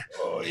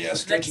 Oh,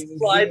 yes. The next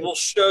slide will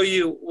show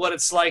you what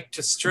it's like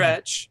to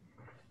stretch.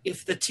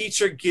 If the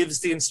teacher gives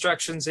the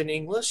instructions in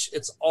English,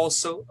 it's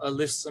also a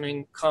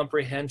listening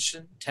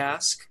comprehension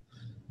task.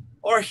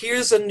 Or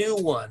here's a new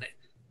one.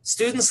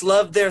 Students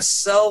love their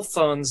cell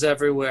phones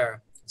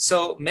everywhere.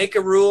 So make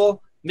a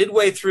rule.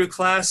 Midway through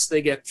class,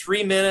 they get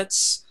 3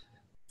 minutes.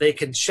 They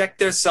can check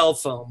their cell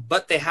phone,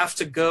 but they have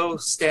to go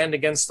stand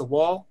against the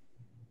wall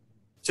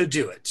to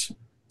do it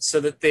so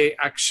that they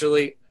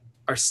actually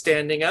are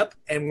standing up,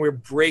 and we're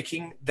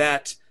breaking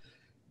that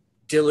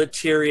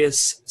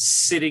deleterious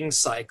sitting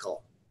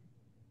cycle.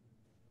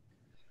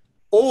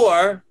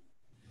 Or,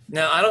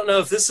 now I don't know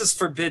if this is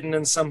forbidden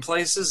in some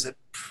places, it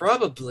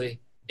probably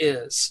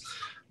is,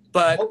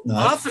 but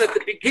often at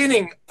the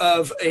beginning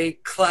of a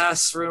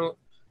classroom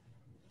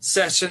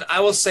session,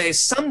 I will say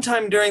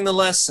sometime during the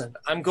lesson,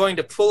 I'm going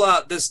to pull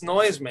out this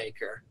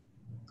noisemaker.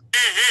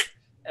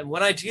 And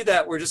when I do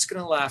that, we're just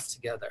going to laugh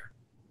together.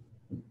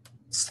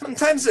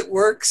 Sometimes it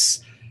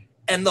works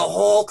and the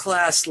whole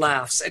class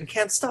laughs and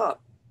can't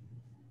stop.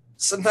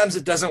 Sometimes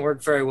it doesn't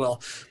work very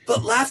well.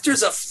 But laughter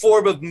is a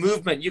form of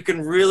movement. You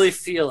can really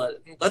feel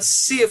it. Let's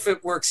see if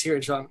it works here,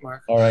 John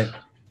Mark. All right.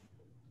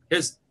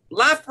 Here's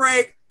laugh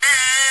break.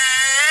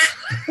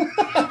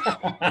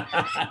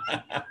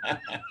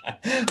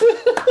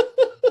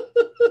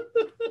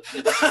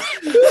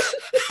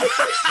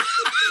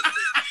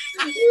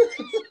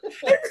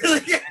 It really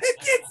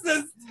gets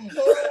this.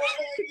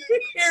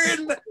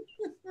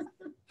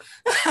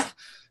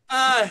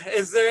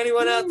 Is there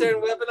anyone out there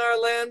in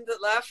webinar land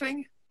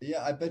laughing?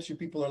 Yeah, I bet you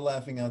people are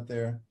laughing out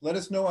there. Let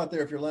us know out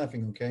there if you're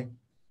laughing, okay?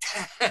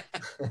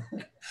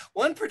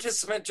 One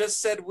participant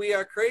just said we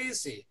are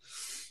crazy.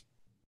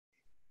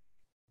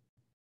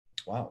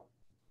 Wow.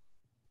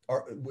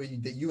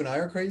 That you and I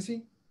are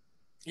crazy?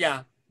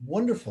 Yeah.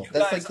 Wonderful.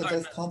 That's like the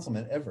best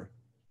compliment ever.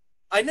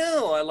 I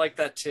know. I like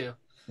that too.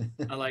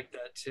 I like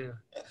that too.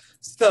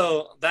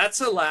 So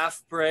that's a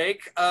laugh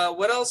break.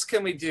 What else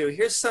can we do?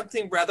 Here's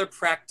something rather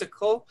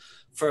practical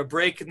for a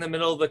break in the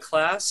middle of the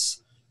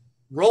class.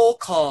 Roll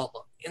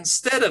call.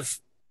 Instead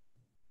of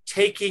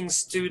taking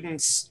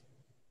students,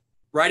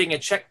 writing a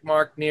check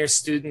mark near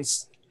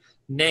students'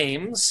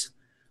 names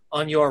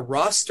on your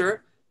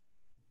roster,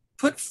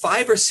 put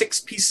 5 or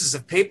 6 pieces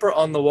of paper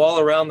on the wall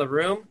around the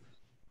room.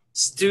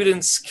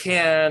 Students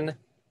can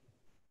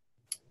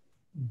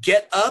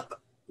get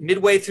up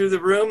midway through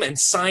the room and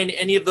sign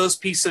any of those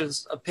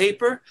pieces of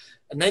paper,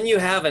 and then you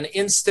have an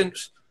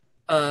instant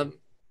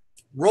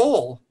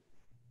roll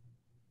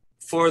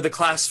for the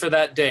class for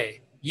that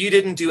day. You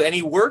didn't do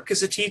any work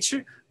as a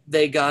teacher.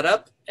 They got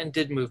up and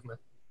did movement.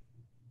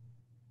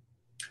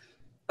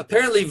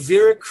 Apparently,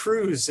 Vera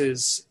Cruz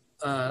is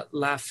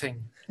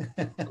laughing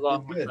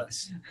along with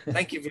us.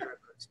 Thank you, Vera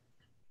Cruz.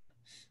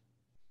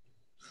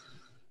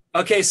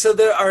 Okay, so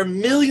there are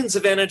millions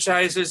of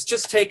energizers.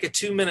 Just take a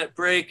 2-minute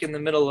break in the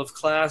middle of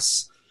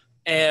class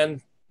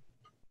and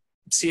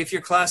see if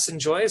your class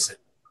enjoys it.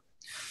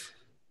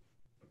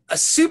 A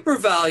super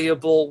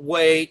valuable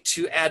way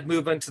to add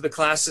movement to the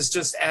class is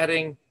just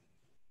adding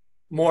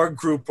more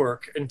group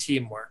work and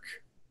teamwork.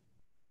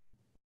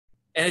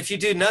 And if you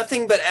do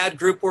nothing but add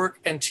group work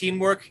and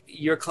teamwork,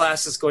 your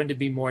class is going to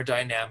be more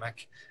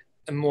dynamic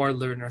and more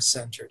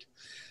learner-centered.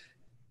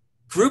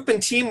 Group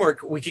and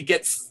teamwork, we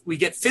get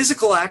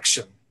physical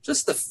action,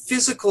 just the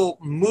physical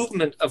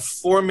movement of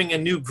forming a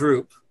new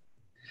group.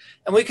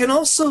 And we can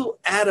also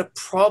add a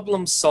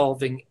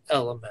problem-solving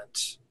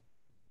element.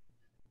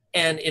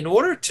 And in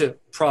order to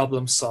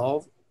problem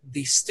solve,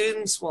 the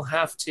students will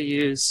have to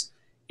use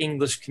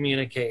English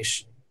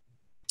communication.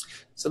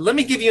 So let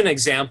me give you an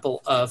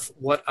example of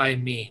what I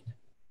mean.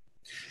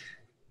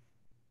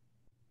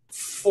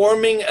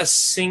 Forming a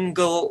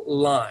single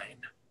line.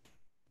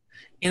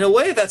 In a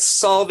way, that's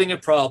solving a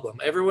problem.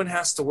 Everyone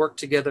has to work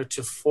together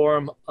to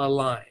form a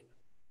line.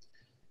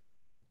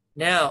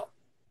 Now,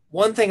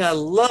 one thing I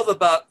love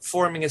about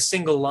forming a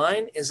single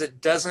line is it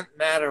doesn't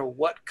matter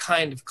what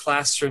kind of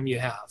classroom you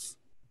have.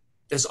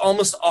 There's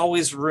almost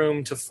always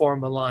room to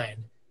form a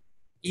line,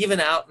 even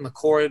out in the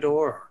corridor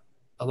or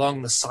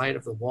along the side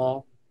of the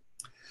wall.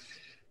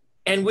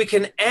 And we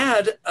can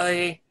add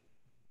a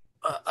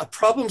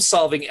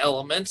problem-solving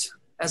element,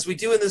 as we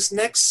do in this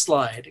next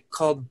slide,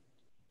 called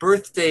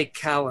birthday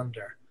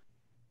calendar.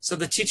 So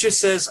the teacher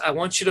says, I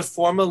want you to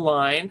form a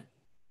line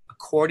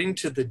according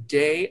to the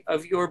day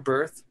of your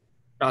birth,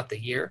 not the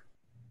year,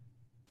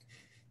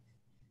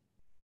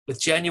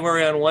 with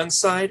January on one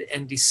side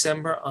and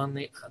December on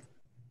the other.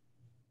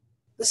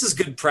 This is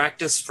good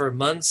practice for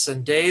months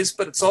and days,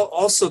 but it's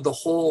also the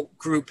whole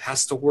group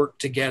has to work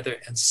together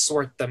and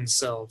sort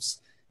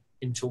themselves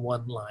into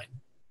one line.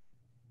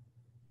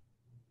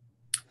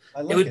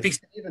 I like it.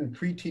 Even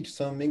pre-teach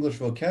some English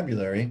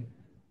vocabulary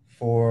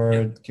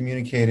for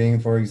communicating.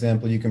 For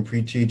example, you can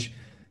pre-teach,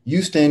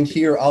 you stand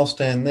here, I'll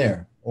stand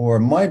there. Or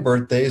my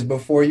birthday is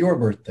before your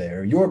birthday.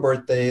 Or your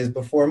birthday is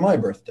before my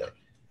birthday.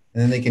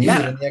 And then they can use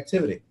it in the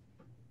activity.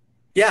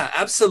 Yeah,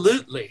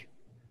 absolutely.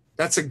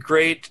 That's a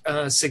great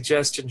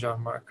suggestion,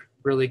 John Mark.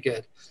 Really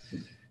good.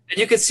 And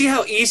you can see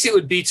how easy it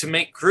would be to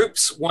make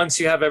groups once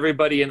you have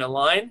everybody in a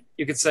line.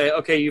 You could say,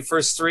 okay, you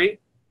first three,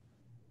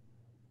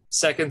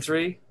 second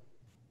three,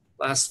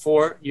 last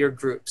four, your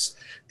groups.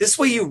 This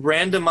way you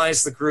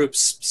randomize the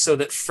groups so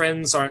that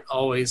friends aren't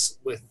always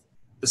with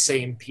the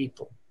same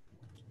people.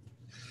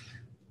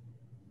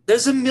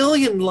 There's a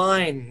million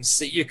lines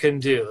that you can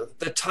do.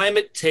 The time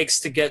it takes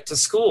to get to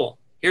school.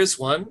 Here's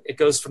one. It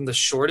goes from the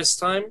shortest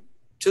time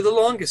to the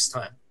longest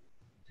time.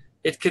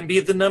 It can be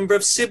the number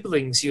of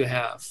siblings you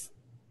have.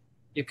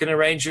 You can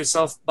arrange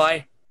yourself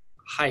by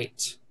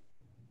height,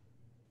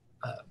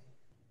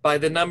 by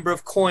the number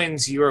of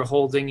coins you are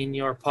holding in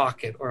your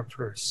pocket or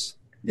purse.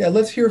 Yeah,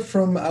 let's hear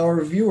from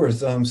our viewers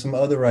some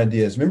other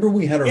ideas. Remember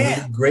we had a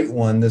really great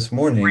one this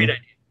morning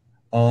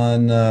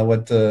on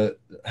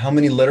how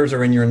many letters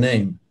are in your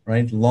name,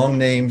 right? Long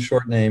name,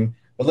 short name.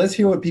 But let's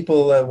hear what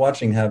people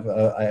watching have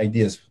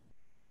ideas.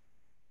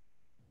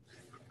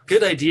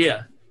 Good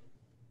idea.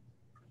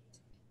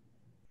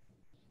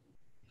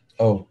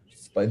 Oh,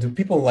 do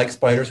people like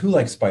spiders? Who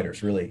likes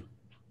spiders, really?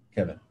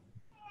 Kevin,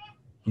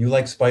 you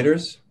like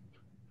spiders?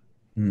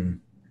 I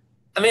mean,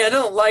 I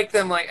don't like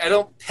them. Like, I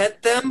don't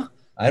pet them.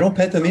 I don't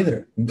pet them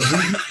either.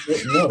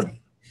 No.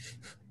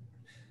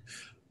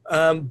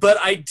 But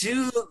I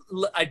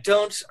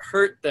don't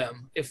hurt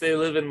them if they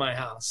live in my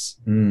house.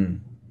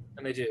 And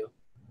they do.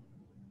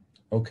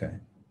 Okay.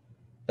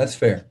 That's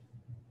fair.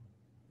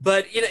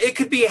 But, it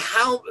could be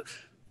how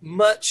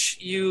much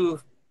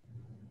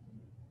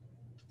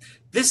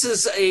this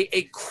is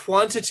a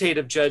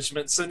quantitative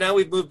judgment. So now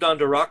we've moved on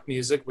to rock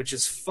music, which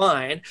is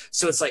fine.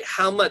 So it's like,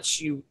 how much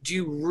do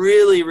you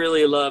really,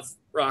 really love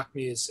rock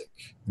music?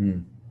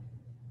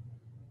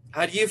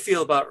 How do you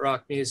feel about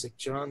rock music,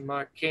 John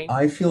Mark King?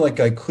 I feel like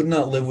I could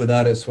not live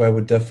without it, so I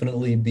would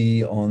definitely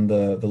be on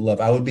the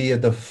left. I would be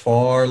at the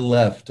far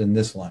left in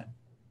this line.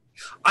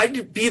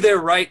 I'd be there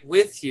right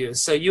with you.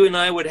 So you and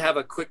I would have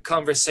a quick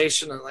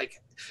conversation on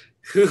like,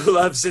 who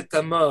loves it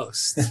the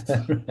most?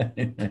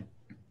 Right.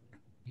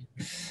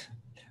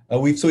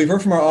 We've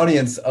heard from our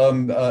audience,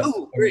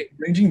 great.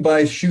 ranging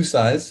by shoe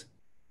size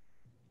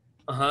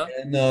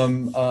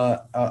and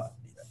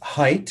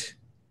height,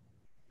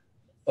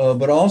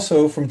 but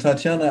also from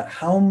Tatiana,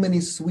 how many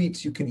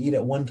sweets you can eat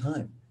at one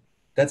time.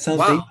 That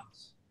sounds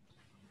dangerous.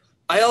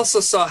 I also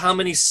saw how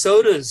many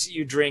sodas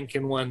you drink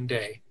in one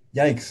day.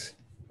 Yikes.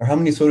 Or how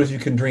many sodas you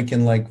can drink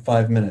in like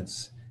 5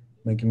 minutes.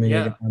 Make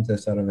a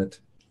contest out of it.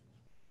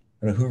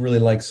 I don't know, who really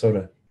likes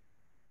soda?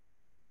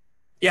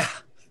 Yeah.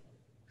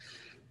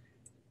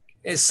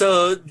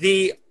 So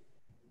there's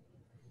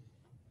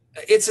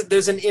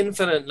an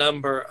infinite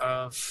number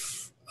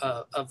of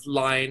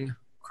line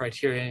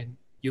criterion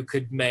you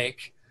could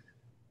make.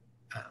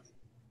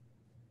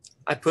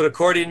 I put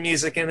accordion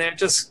music in there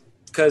just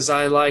because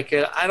I like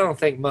it. I don't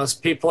think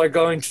most people are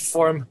going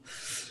to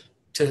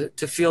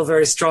feel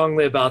very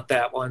strongly about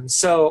that one.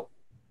 So,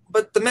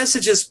 but the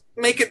message is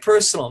make it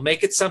personal.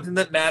 Make it something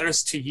that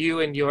matters to you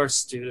and your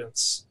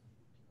students.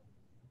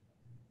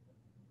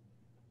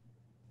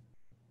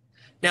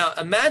 Now,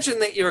 imagine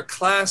that your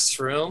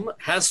classroom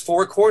has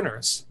 4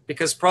 corners,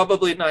 because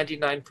probably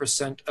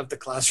 99% of the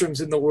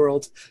classrooms in the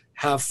world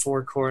have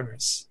 4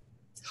 corners.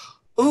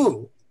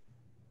 Ooh,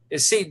 you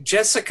see,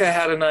 Jessica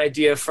had an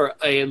idea for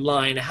a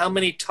line. How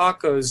many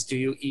tacos do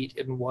you eat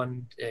in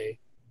one day?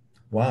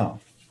 Wow.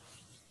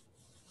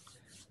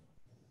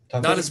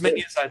 Tacos Not as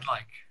many as I'd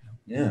like.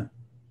 Yeah.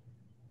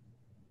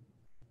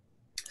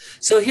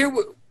 So here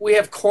we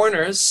have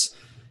corners,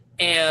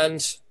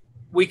 and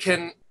we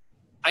can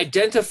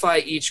identify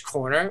each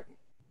corner,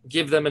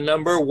 give them a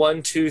number,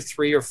 1, 2,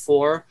 3, or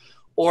 4,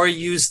 or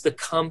use the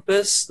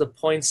compass, the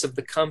points of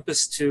the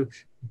compass, to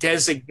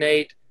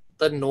designate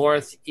the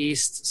north,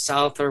 east,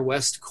 south, or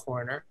west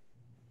corner.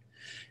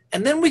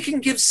 And then we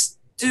can give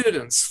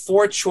students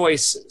 4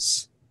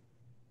 choices.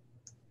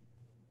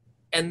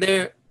 And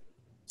they're,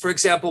 for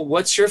example,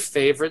 what's your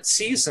favorite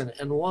season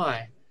and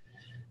why?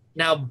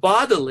 Now,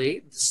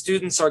 bodily, the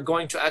students are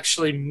going to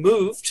actually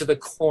move to the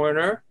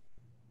corner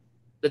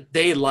that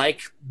they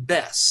like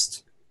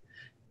best.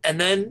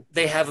 And then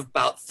they have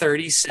about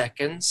 30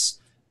 seconds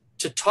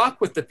to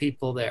talk with the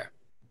people there.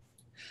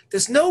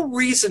 There's no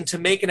reason to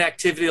make an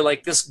activity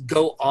like this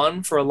go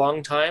on for a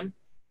long time.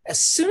 As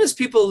soon as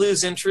people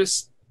lose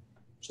interest,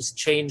 just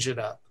change it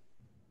up.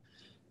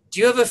 Do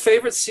you have a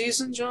favorite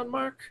season, John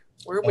Mark?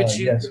 Where would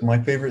you? Yes, my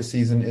favorite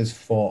season is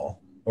fall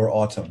or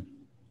autumn.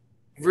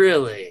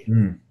 Really?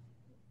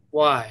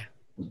 Why?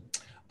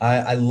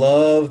 I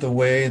love the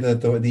way that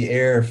the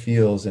air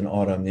feels in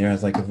autumn. The air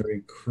has like a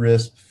very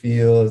crisp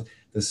feel,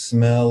 the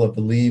smell of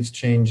the leaves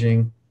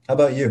changing. How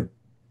about you?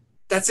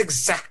 That's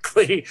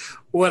exactly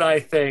what I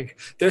think.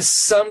 There's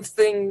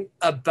something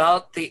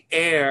about the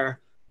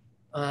air.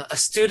 A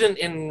student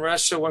in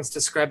Russia once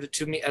described it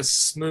to me as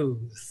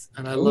smooth,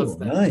 and I love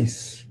that.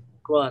 Nice.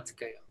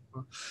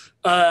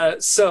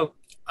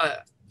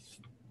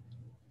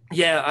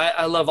 Yeah,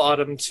 I love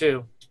autumn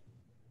too.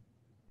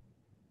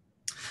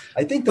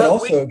 I think that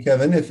also,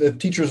 Kevin, if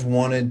teachers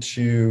wanted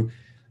to,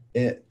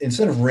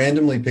 instead of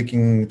randomly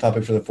picking a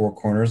topic for the 4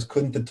 corners,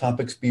 couldn't the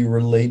topics be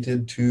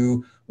related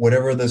to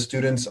whatever the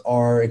students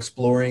are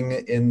exploring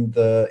in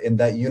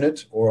that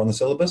unit or on the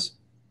syllabus?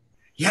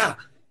 Yeah,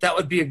 that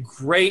would be a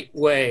great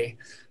way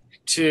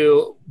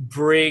to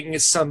bring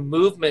some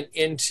movement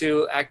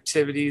into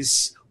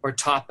activities or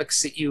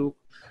topics that you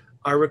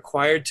are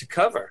required to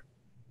cover.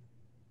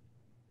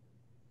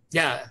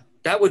 Yeah,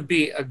 that would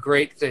be a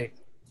great thing.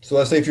 So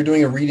let's say if you're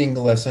doing a reading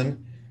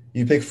lesson,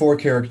 you pick 4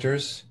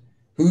 characters.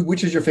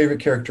 Which is your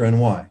favorite character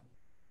and why?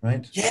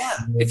 Right? Yeah,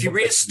 if you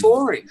read a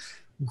story.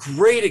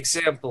 Great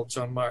example,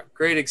 John Mark.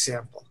 Great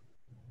example.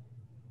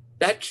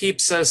 That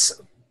keeps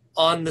us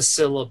on the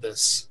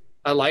syllabus.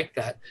 I like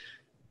that.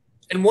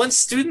 And once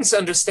students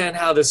understand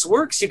how this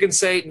works, you can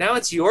say, now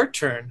it's your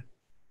turn.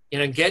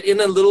 Get in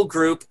a little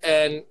group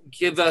and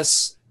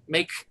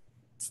make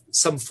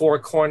some 4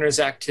 corners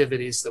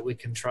activities that we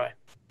can try.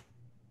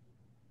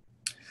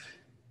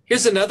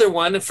 Here's another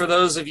one for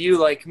those of you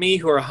like me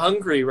who are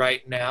hungry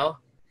right now.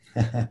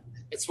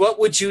 It's what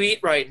would you eat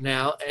right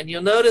now? And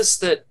you'll notice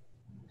that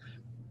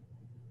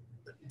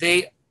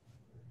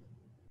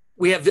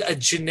we have a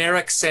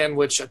generic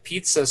sandwich, a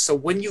pizza. So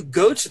when you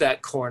go to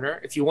that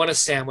corner, if you want a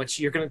sandwich,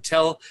 you're going to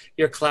tell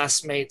your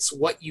classmates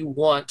what you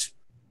want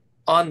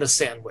on the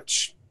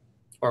sandwich,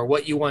 or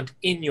what you want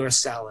in your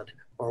salad,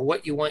 or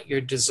what you want your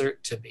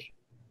dessert to be.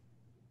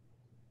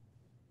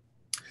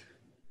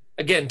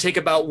 Again, take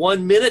about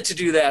 1 minute to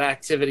do that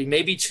activity,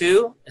 maybe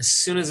 2. As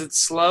soon as it's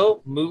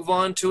slow, move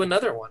on to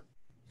another one.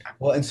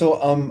 Well, and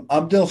so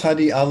Abdel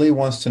Hadi Ali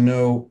wants to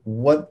know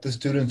what the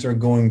students are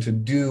going to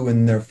do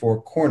in their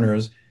 4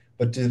 corners.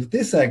 But to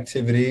this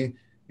activity,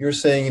 you're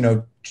saying,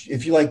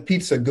 if you like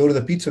pizza, go to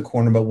the pizza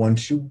corner. But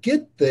once you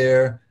get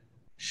there,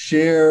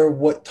 share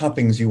what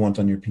toppings you want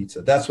on your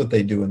pizza. That's what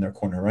they do in their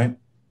corner, right?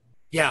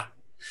 Yeah.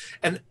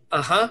 And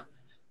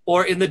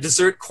or in the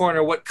dessert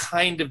corner, what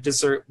kind of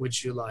dessert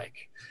would you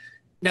like?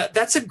 Now,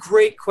 that's a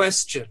great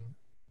question,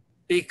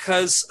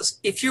 because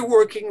if you're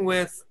working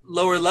with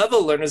lower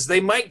level learners, they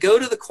might go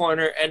to the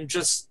corner and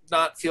just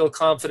not feel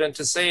confident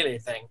to say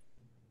anything.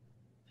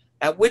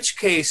 At which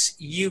case,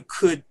 you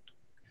could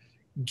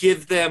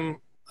give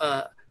them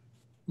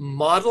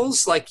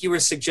models like you were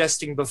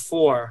suggesting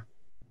before.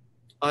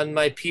 On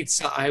my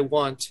pizza, I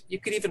want. You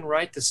could even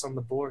write this on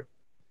the board.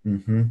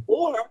 Mm-hmm.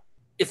 Or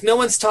if no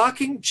one's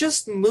talking,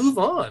 just move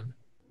on.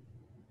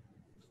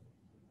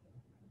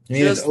 You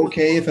mean it's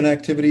okay if an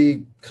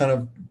activity kind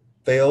of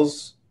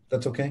fails?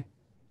 That's okay?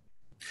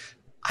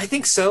 I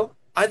think so.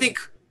 I think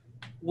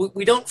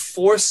we don't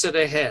force it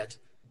ahead.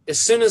 As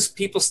soon as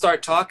people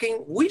start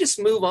talking, we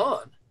just move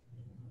on.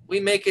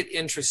 We make it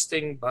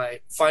interesting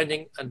by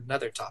finding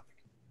another topic.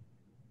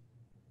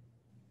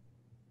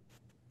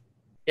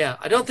 Yeah,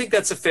 I don't think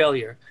that's a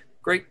failure.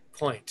 Great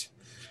point.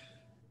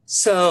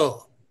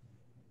 So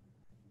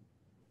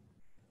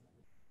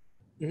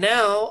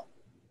now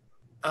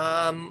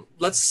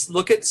Let's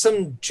look at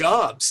some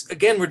jobs.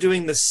 Again, we're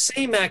doing the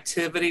same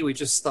activity. We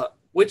just thought,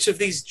 which of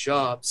these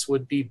jobs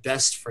would be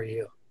best for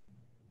you?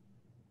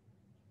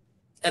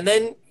 And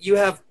then you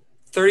have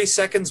 30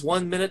 seconds,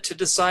 1 minute to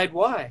decide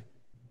why.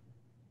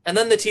 And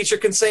then the teacher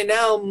can say,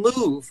 now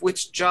move.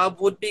 Which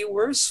job would be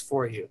worse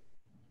for you?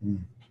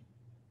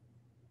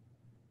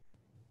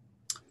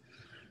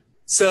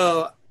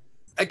 So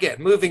again,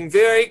 moving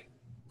very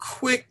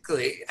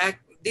quickly.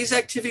 These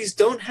activities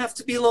don't have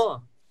to be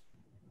long.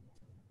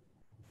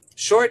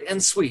 Short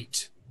and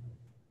sweet.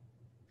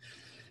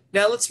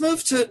 Now let's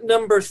move to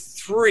number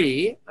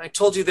 3. I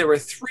told you there were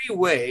 3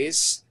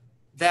 ways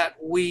that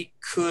we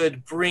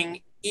could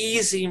bring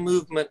easy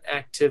movement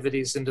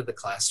activities into the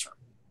classroom.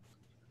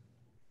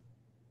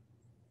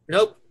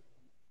 Nope,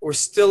 we're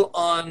still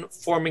on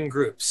forming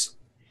groups.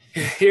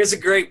 Here's a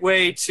great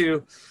way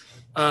to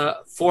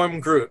form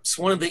groups.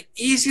 One of the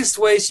easiest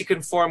ways you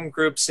can form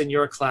groups in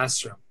your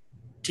classroom.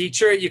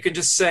 Teacher, you can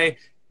just say,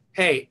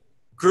 hey,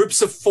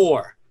 groups of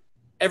 4.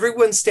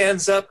 Everyone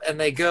stands up and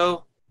they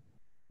go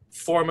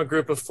form a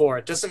group of 4.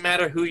 It doesn't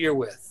matter who you're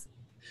with.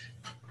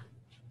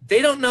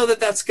 They don't know that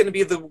that's going to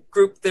be the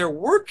group they're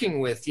working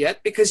with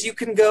yet, because you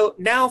can go,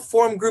 now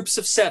form groups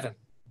of 7.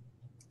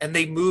 And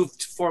they move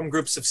to form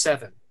groups of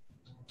 7.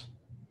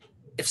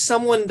 If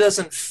someone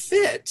doesn't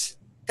fit,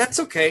 that's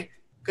okay,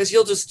 because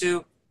you'll just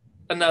do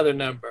another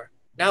number.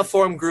 Now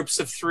form groups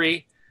of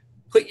 3.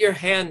 Put your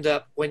hand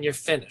up when you're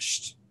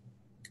finished,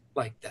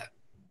 like that.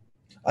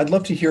 I'd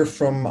love to hear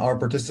from our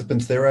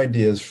participants their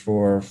ideas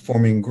for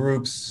forming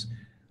groups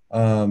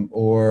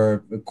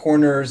or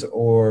corners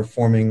or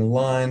forming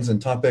lines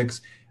and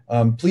topics.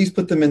 Please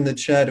put them in the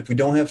chat. If we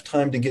don't have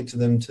time to get to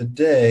them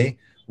today,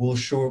 I'm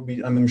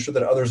sure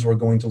that others are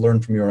going to learn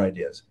from your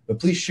ideas. But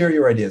please share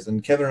your ideas,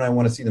 and Kevin and I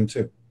want to see them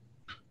too.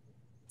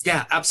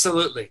 Yeah,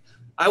 absolutely.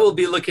 I will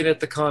be looking at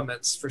the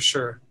comments for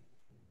sure.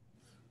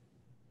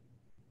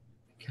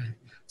 Okay.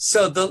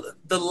 So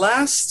the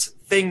last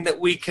thing that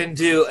we can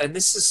do, and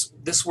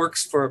this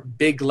works for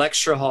big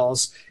lecture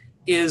halls,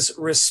 is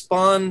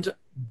respond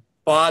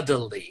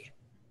bodily.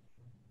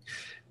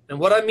 And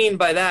what I mean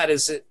by that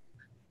is that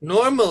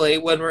normally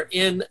when we're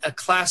in a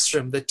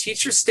classroom, the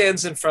teacher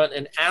stands in front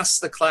and asks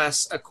the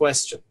class a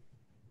question.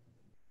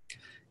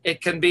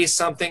 It can be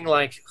something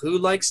like, who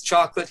likes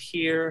chocolate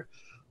here?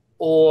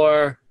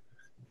 Or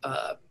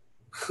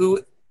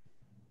who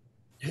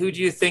do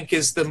you think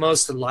is the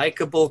most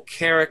likable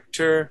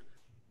character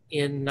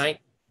in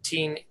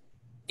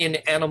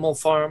Animal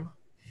Farm?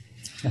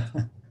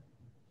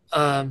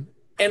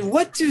 And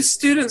what do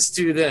students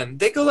do then?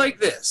 They go like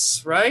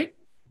this, right?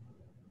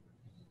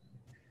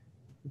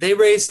 They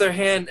raise their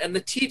hand, and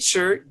the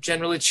teacher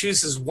generally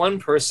chooses one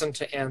person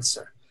to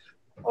answer.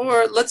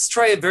 Or let's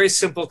try a very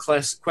simple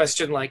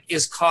question like,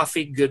 is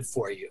coffee good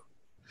for you?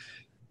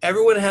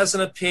 Everyone has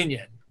an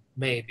opinion,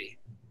 maybe.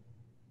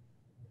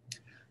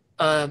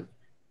 But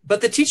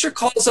the teacher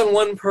calls on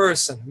one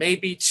person,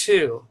 maybe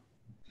 2.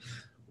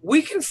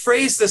 We can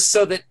phrase this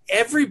so that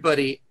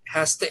everybody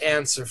has to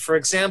answer. For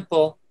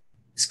example,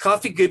 is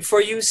coffee good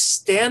for you?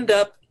 Stand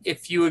up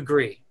if you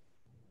agree.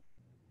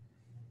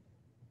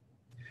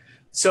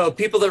 So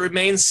people that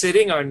remain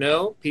sitting are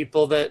no.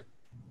 People that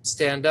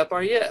stand up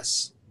are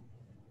yes.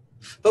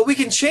 But we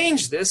can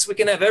change this. We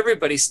can have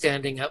everybody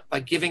standing up by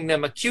giving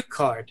them a cue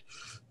card.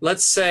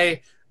 Let's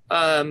say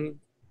the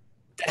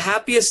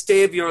happiest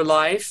day of your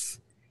life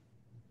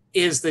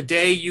is the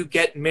day you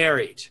get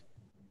married.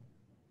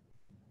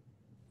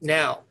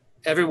 Now,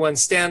 everyone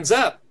stands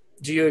up.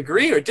 Do you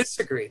agree or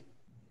disagree?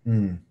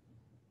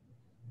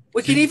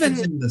 We can even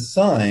using the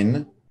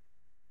sign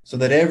so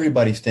that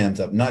everybody stands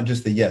up, not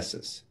just the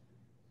yeses.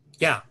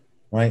 Yeah.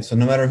 Right? So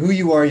no matter who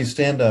you are, you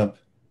stand up,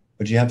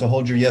 but you have to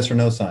hold your yes or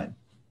no sign.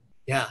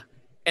 Yeah.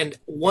 And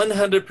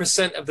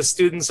 100% of the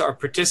students are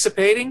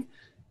participating,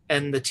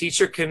 and the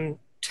teacher can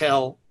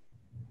tell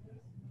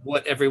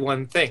what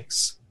everyone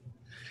thinks.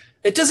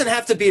 It doesn't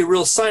have to be a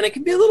real sign. It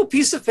can be a little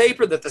piece of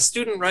paper that the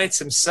student writes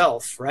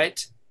himself,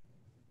 right?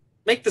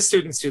 Make the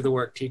students do the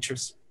work,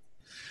 teachers.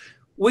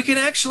 We can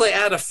actually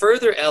add a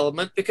further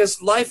element,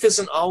 because life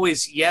isn't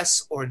always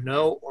yes or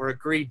no or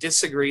agree,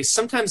 disagree.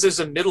 Sometimes there's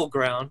a middle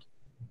ground.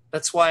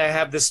 That's why I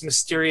have this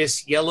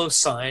mysterious yellow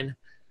sign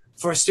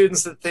for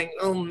students that think,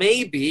 oh,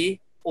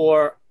 maybe,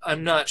 or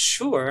I'm not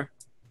sure.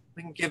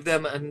 We can give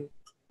them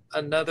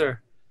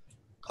another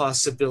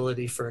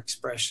possibility for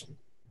expression.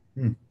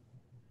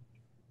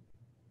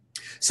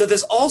 So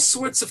there's all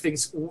sorts of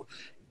things.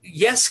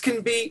 Yes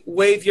can be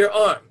wave your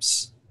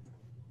arms.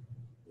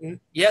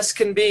 Yes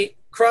can be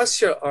cross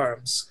your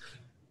arms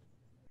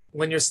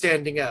when you're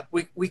standing up.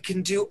 We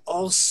can do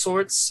all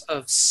sorts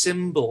of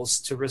symbols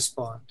to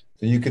respond.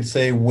 So you could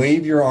say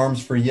wave your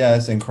arms for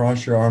yes and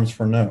cross your arms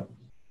for no.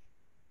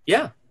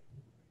 Yeah.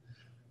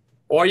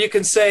 Or you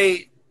can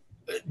say,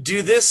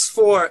 do this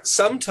for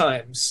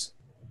sometimes,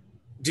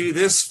 do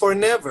this for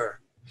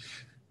never.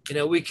 You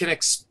know, we can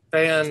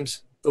expand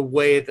the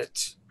way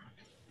that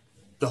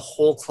the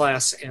whole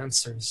class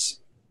answers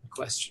the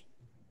question.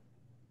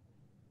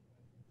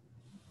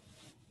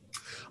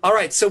 All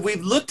right, so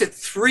we've looked at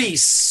 3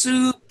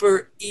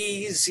 super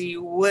easy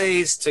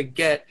ways to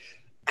get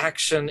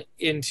action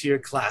into your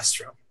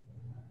classroom.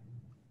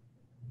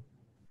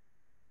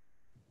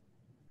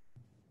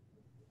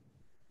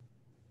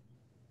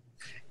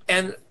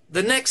 And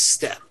the next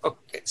step,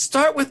 okay,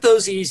 start with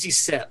those easy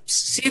steps.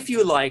 See if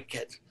you like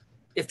it.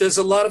 If there's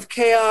a lot of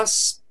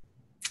chaos,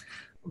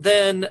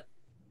 then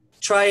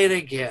try it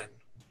again.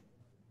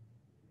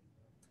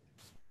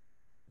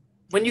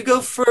 When you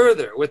go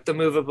further with the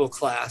movable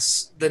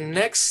class, the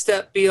next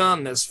step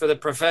beyond this for the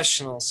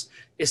professionals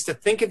is to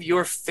think of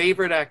your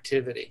favorite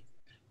activity.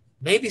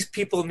 Maybe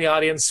people in the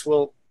audience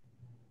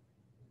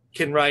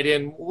can write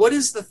in, what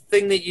is the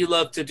thing that you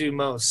love to do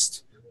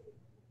most?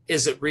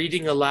 Is it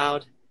reading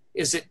aloud?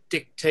 Is it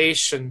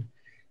dictation?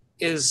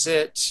 Is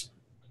it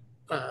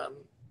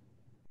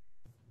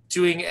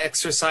doing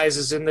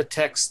exercises in the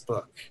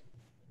textbook?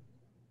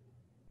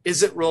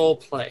 Is it role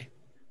play?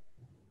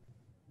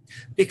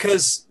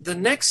 Because the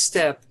next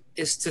step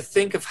is to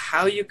think of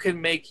how you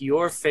can make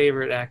your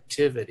favorite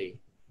activity.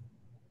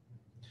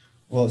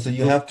 Well, so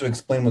you have to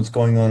explain what's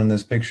going on in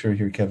this picture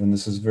here, Kevin.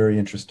 This is very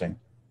interesting.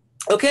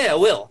 Okay, I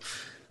will.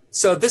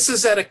 So this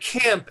is at a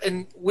camp,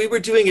 and we were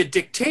doing a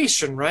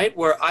dictation, right,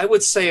 where I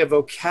would say a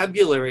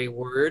vocabulary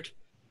word,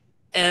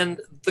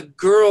 and the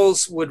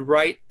girls would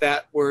write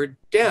that word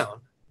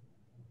down.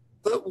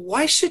 But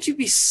why should you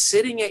be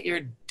sitting at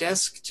your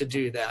desk to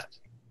do that?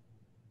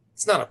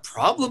 It's not a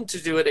problem to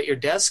do it at your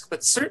desk,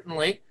 but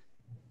certainly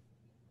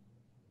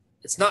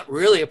it's not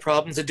really a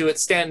problem to do it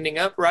standing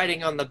up,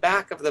 writing on the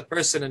back of the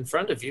person in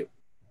front of you.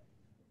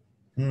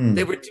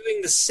 They were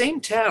doing the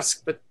same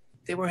task, but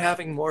they were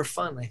having more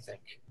fun, I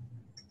think.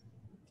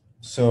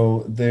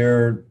 So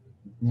they're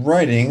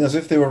writing as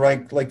if they were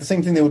like the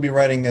same thing they would be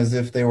writing as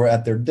if they were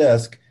at their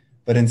desk,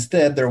 but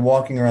instead they're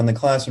walking around the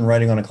class and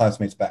writing on a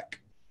classmate's back.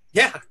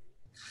 Yeah.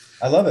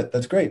 I love it.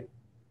 That's great.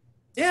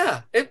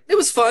 Yeah, it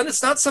was fun.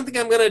 It's not something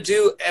I'm going to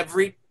do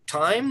every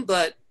time,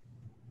 but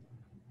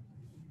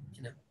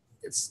you know,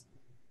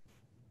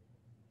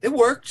 it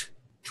worked.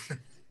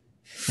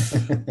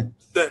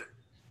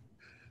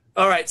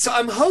 All right, so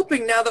I'm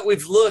hoping now that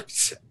we've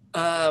looked,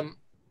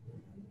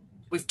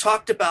 we've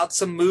talked about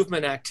some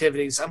movement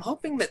activities. I'm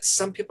hoping that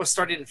some people are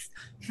starting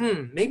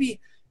to, maybe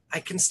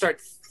I can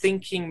start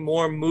thinking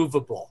more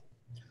movable.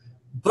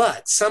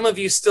 But some of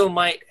you still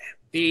might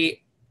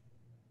be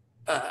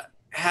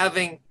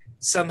having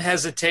some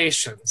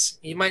hesitations.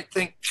 You might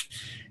think,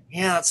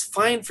 yeah, it's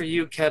fine for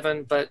you,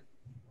 Kevin, but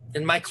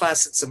in my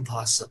class, it's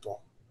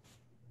impossible.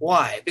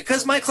 Why?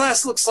 Because my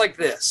class looks like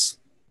this.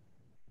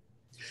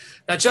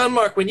 Now, John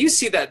Mark, when you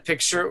see that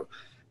picture,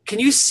 can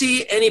you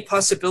see any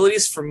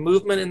possibilities for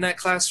movement in that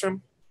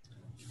classroom?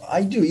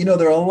 I do. You know,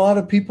 there are a lot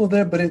of people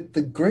there, but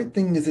the great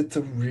thing is it's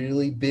a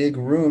really big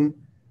room.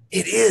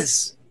 It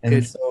is. And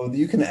Good. so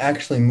you can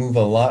actually move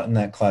a lot in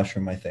that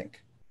classroom, I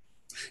think.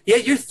 Yeah,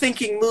 you're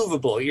thinking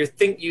movable. You're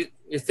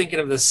thinking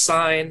of the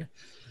sign.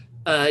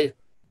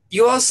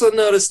 You also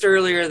noticed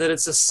earlier that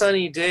it's a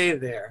sunny day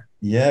there.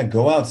 Yeah,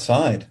 go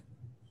outside.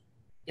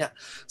 Yeah.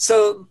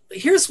 So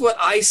here's what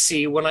I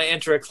see when I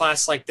enter a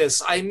class like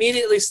this. I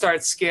immediately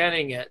start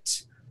scanning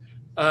it.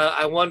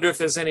 I wonder if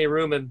there's any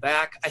room in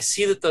back. I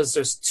see that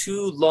there's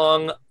 2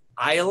 long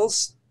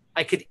aisles.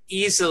 I could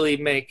easily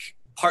make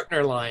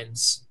partner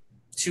lines,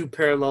 2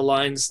 parallel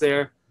lines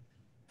there.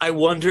 I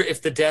wonder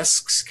if the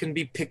desks can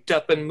be picked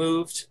up and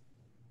moved.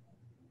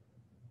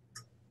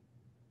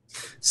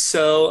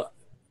 So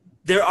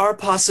there are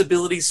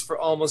possibilities for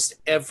almost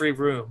every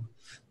room.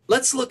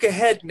 Let's look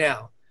ahead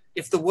now.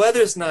 If the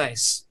weather's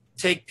nice,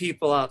 take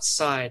people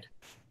outside.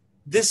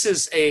 This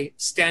is a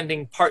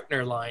standing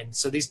partner line.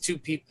 So these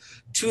 2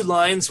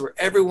 lines where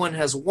everyone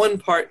has 1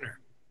 partner.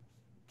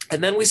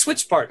 And then we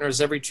switch partners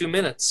every 2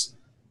 minutes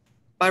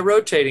by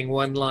rotating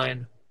 1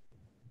 line.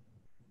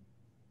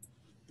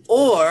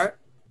 Or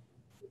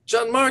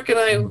John Mark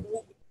and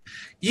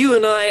you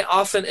and I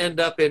often end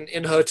up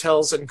in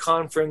hotels and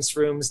conference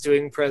rooms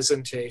doing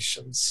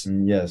presentations.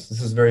 Yes,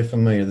 this is very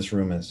familiar, this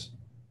room is.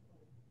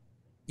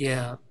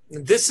 Yeah,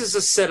 this is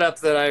a setup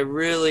that I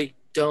really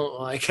don't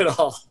like at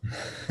all.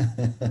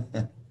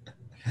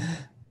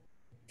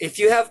 If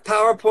you have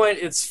PowerPoint,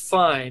 it's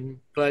fine,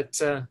 but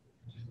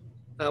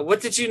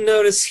what did you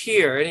notice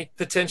here? Any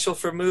potential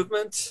for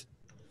movement?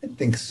 I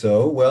think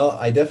so. Well,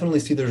 I definitely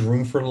see there's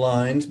room for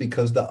lines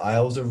because the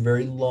aisles are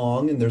very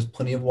long and there's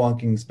plenty of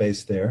walking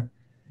space there.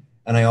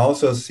 And I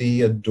also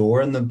see a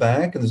door in the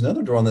back and there's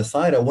another door on the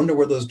side. I wonder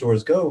where those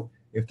doors go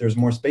if there's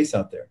more space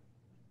out there.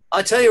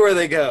 I'll tell you where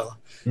they go.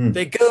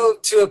 They go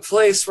to a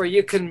place where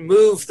you can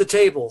move the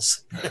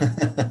tables.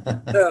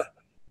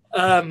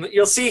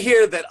 You'll see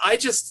here that I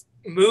just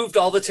moved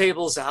all the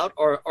tables out,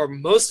 or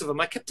most of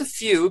them. I kept a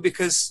few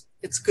because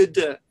it's good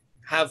to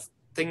have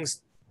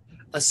things,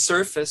 a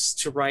surface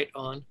to write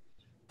on.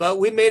 But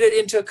we made it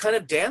into a kind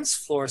of dance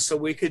floor so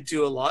we could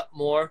do a lot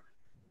more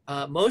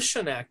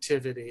motion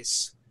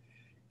activities.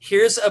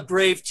 Here's a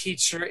brave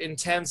teacher in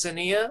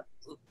Tanzania,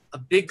 a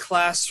big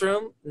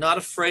classroom, not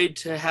afraid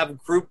to have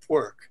group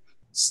work.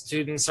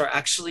 Students are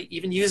actually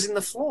even using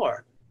the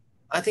floor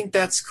I think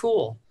that's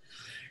cool.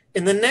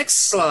 In the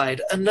next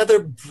slide, another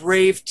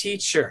brave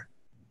teacher.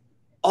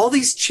 All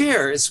these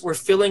chairs were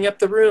filling up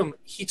the room.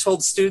 He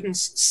told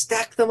students,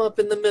 stack them up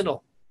in the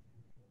middle.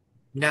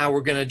 Now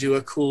we're going to do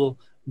a cool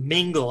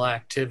mingle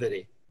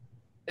activity.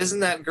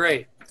 Isn't that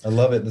great? I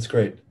love it. That's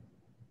great.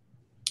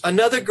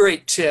 Another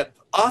great tip,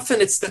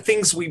 often it's the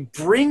things we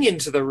bring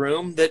into the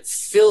room that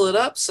fill it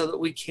up so that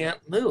we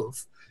can't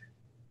move.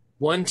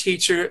 One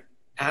teacher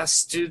asked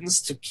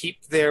students to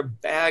keep their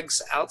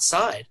bags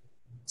outside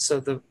so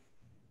the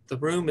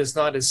room is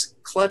not as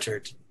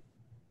cluttered.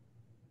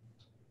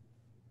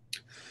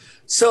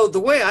 So the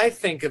way I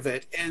think of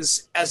it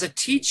is, as a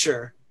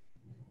teacher,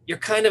 you're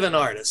kind of an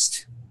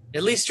artist.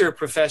 At least you're a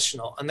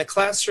professional, and the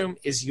classroom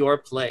is your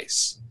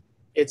place.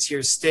 It's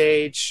your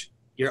stage,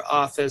 your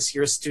office,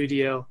 your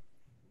studio.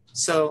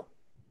 So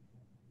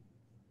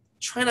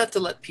try not to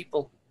let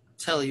people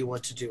tell you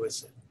what to do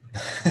with it.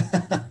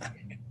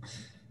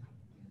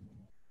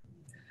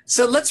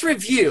 So let's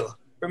review.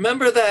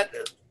 Remember that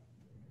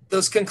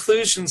those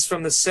conclusions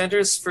from the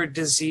Centers for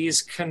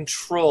Disease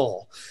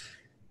Control.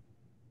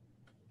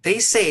 They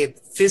say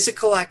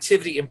physical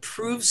activity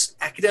improves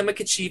academic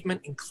achievement,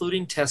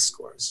 including test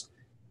scores.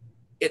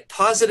 It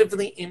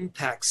positively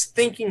impacts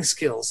thinking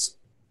skills,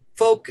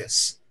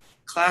 focus,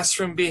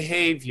 classroom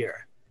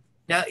behavior.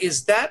 Now,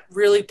 is that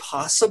really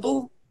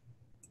possible?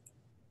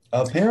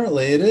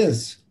 Apparently it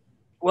is.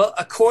 Well,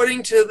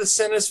 according to the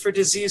Centers for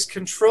Disease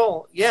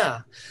Control,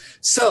 yeah.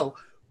 So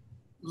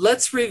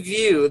let's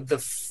review the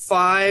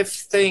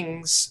 6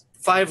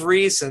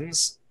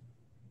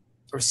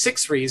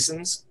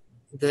 reasons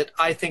that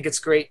I think it's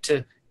great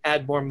to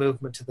add more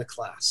movement to the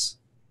class.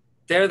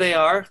 There they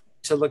are,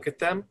 to look at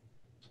them.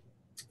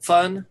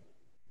 Fun,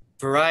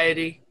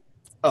 variety.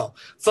 Oh,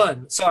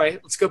 fun. Sorry,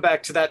 let's go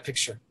back to that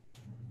picture.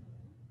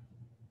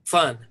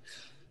 Fun.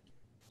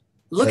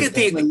 Look at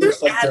these.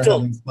 Looks like they're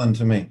having fun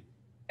to me.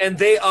 And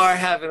they are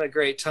having a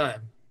great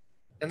time.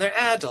 And they're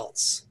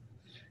adults.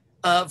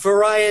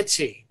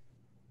 Variety.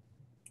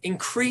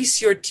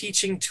 Increase your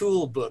teaching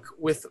tool book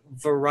with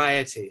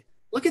variety.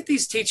 Look at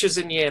these teachers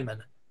in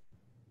Yemen.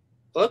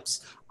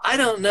 Oops. I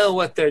don't know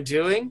what they're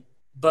doing,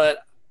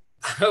 but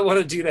I want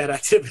to do that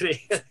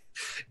activity.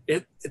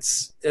 It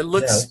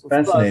looks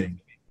fascinating.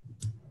 Fun.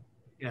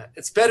 Yeah,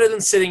 it's better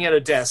than sitting at a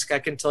desk, I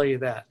can tell you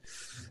that.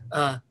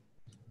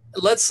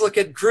 Let's look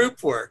at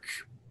group work.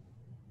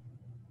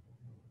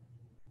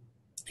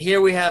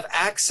 Here we have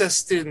Access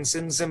students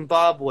in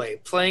Zimbabwe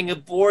playing a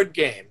board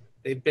game.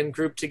 They've been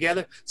grouped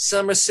together.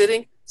 Some are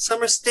sitting,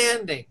 some are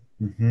standing.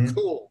 Mm-hmm.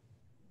 Cool.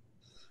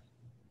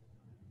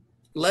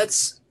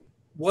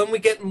 When we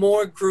get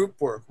more group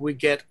work, we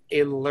get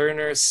a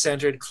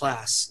learner-centered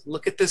class.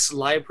 Look at this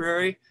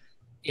library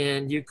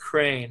in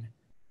Ukraine.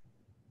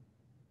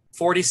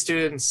 40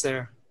 students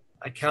there.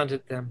 I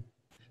counted them.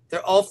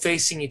 They're all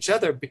facing each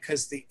other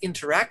because the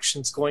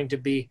interaction is going to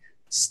be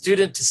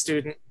student to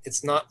student.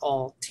 It's not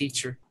all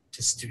teacher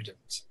to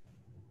student.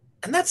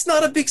 And that's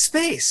not a big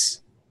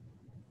space.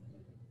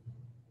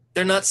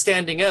 They're not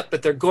standing up,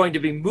 but they're going to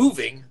be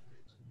moving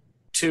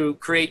to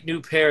create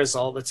new pairs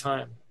all the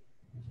time.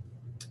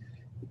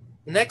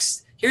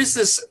 Next, here's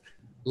this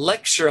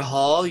lecture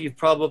hall. You've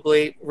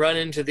probably run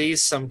into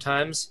these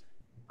sometimes.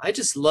 I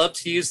just love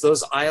to use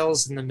those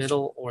aisles in the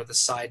middle or the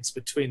sides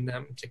between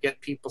them to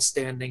get people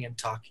standing and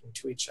talking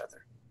to each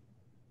other.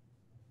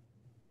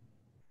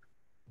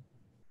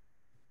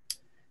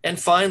 And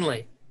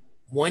finally,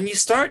 when you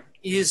start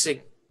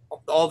using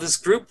all this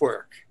group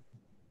work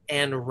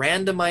and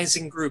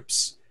randomizing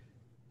groups,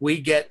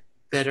 we get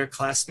better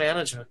class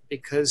management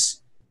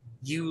because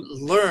you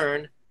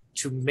learn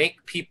to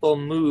make people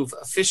move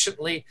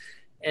efficiently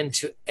and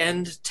to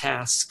end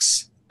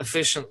tasks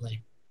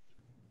efficiently.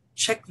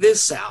 Check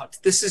this out.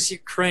 This is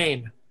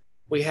Ukraine.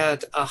 We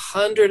had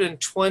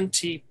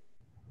 120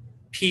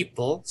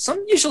 people,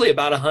 usually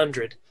about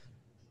 100,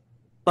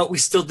 but we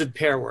still did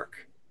pair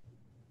work.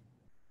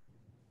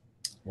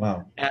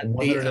 Wow.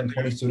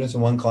 120 students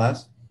in one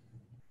class?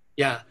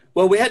 Yeah.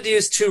 Well, we had to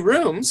use 2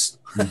 rooms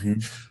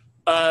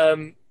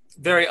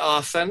very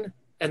often,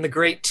 and the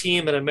great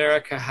team at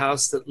America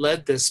House that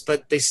led this,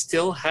 but they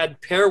still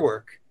had pair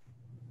work.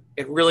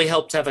 It really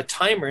helped to have a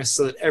timer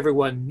so that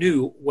everyone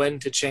knew when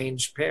to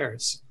change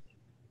pairs.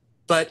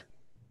 But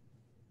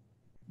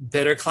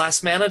better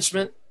class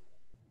management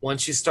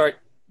once you start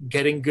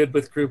getting good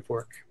with group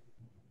work.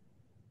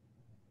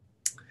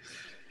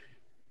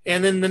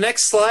 And then the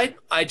next slide,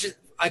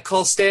 I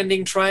call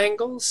standing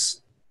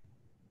triangles.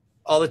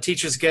 All the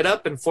teachers get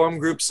up and form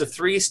groups of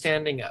 3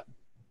 standing up.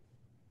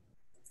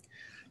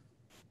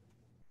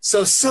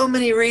 So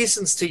many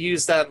reasons to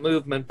use that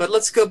movement, but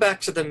let's go back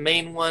to the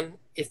main one.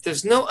 If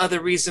there's no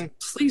other reason,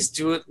 please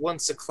do it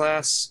once a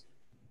class,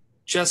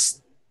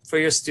 just for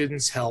your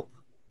students'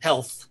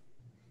 health.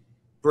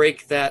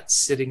 Break that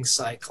sitting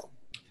cycle.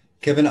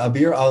 Kevin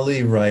Abir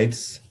Ali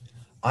writes,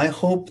 I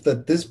hope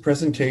that this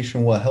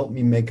presentation will help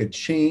me make a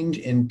change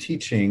in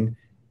teaching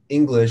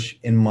English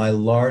in my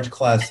large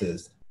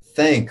classes.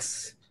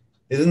 Thanks.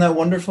 Isn't that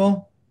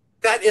wonderful?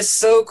 That is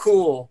so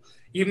cool.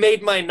 You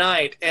made my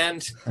night.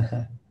 And,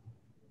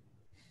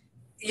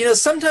 you know,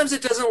 sometimes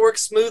it doesn't work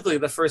smoothly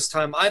the first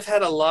time. I've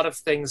had a lot of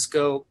things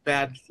go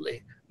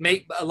badly,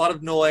 make a lot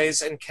of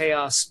noise and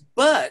chaos,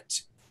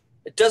 but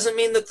it doesn't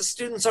mean that the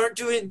students aren't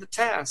doing the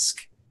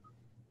task.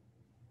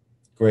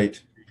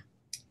 Great.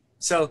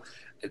 So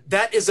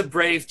that is a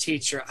brave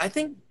teacher. I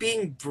think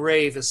being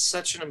brave is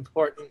such an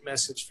important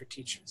message for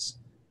teachers.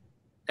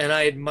 And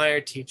I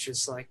admire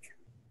teachers like,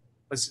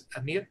 was it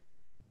Amir?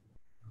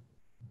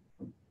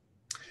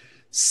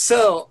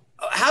 So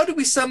how do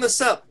we sum this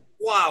up?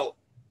 Wow.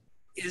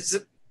 Is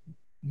it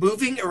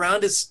moving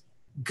around is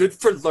good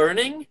for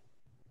learning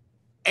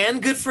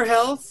and good for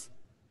health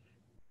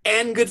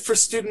and good for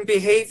student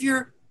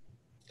behavior?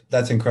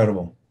 That's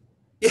incredible.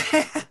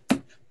 Yeah.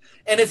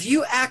 And if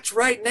you act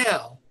right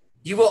now,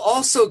 you will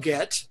also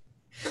get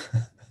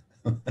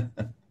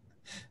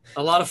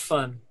a lot of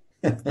fun.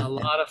 A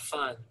lot of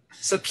fun.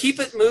 So keep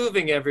it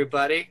moving,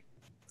 everybody.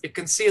 You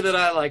can see that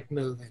I like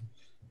moving.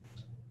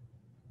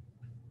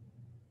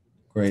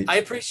 Great. I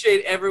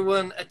appreciate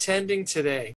everyone attending today.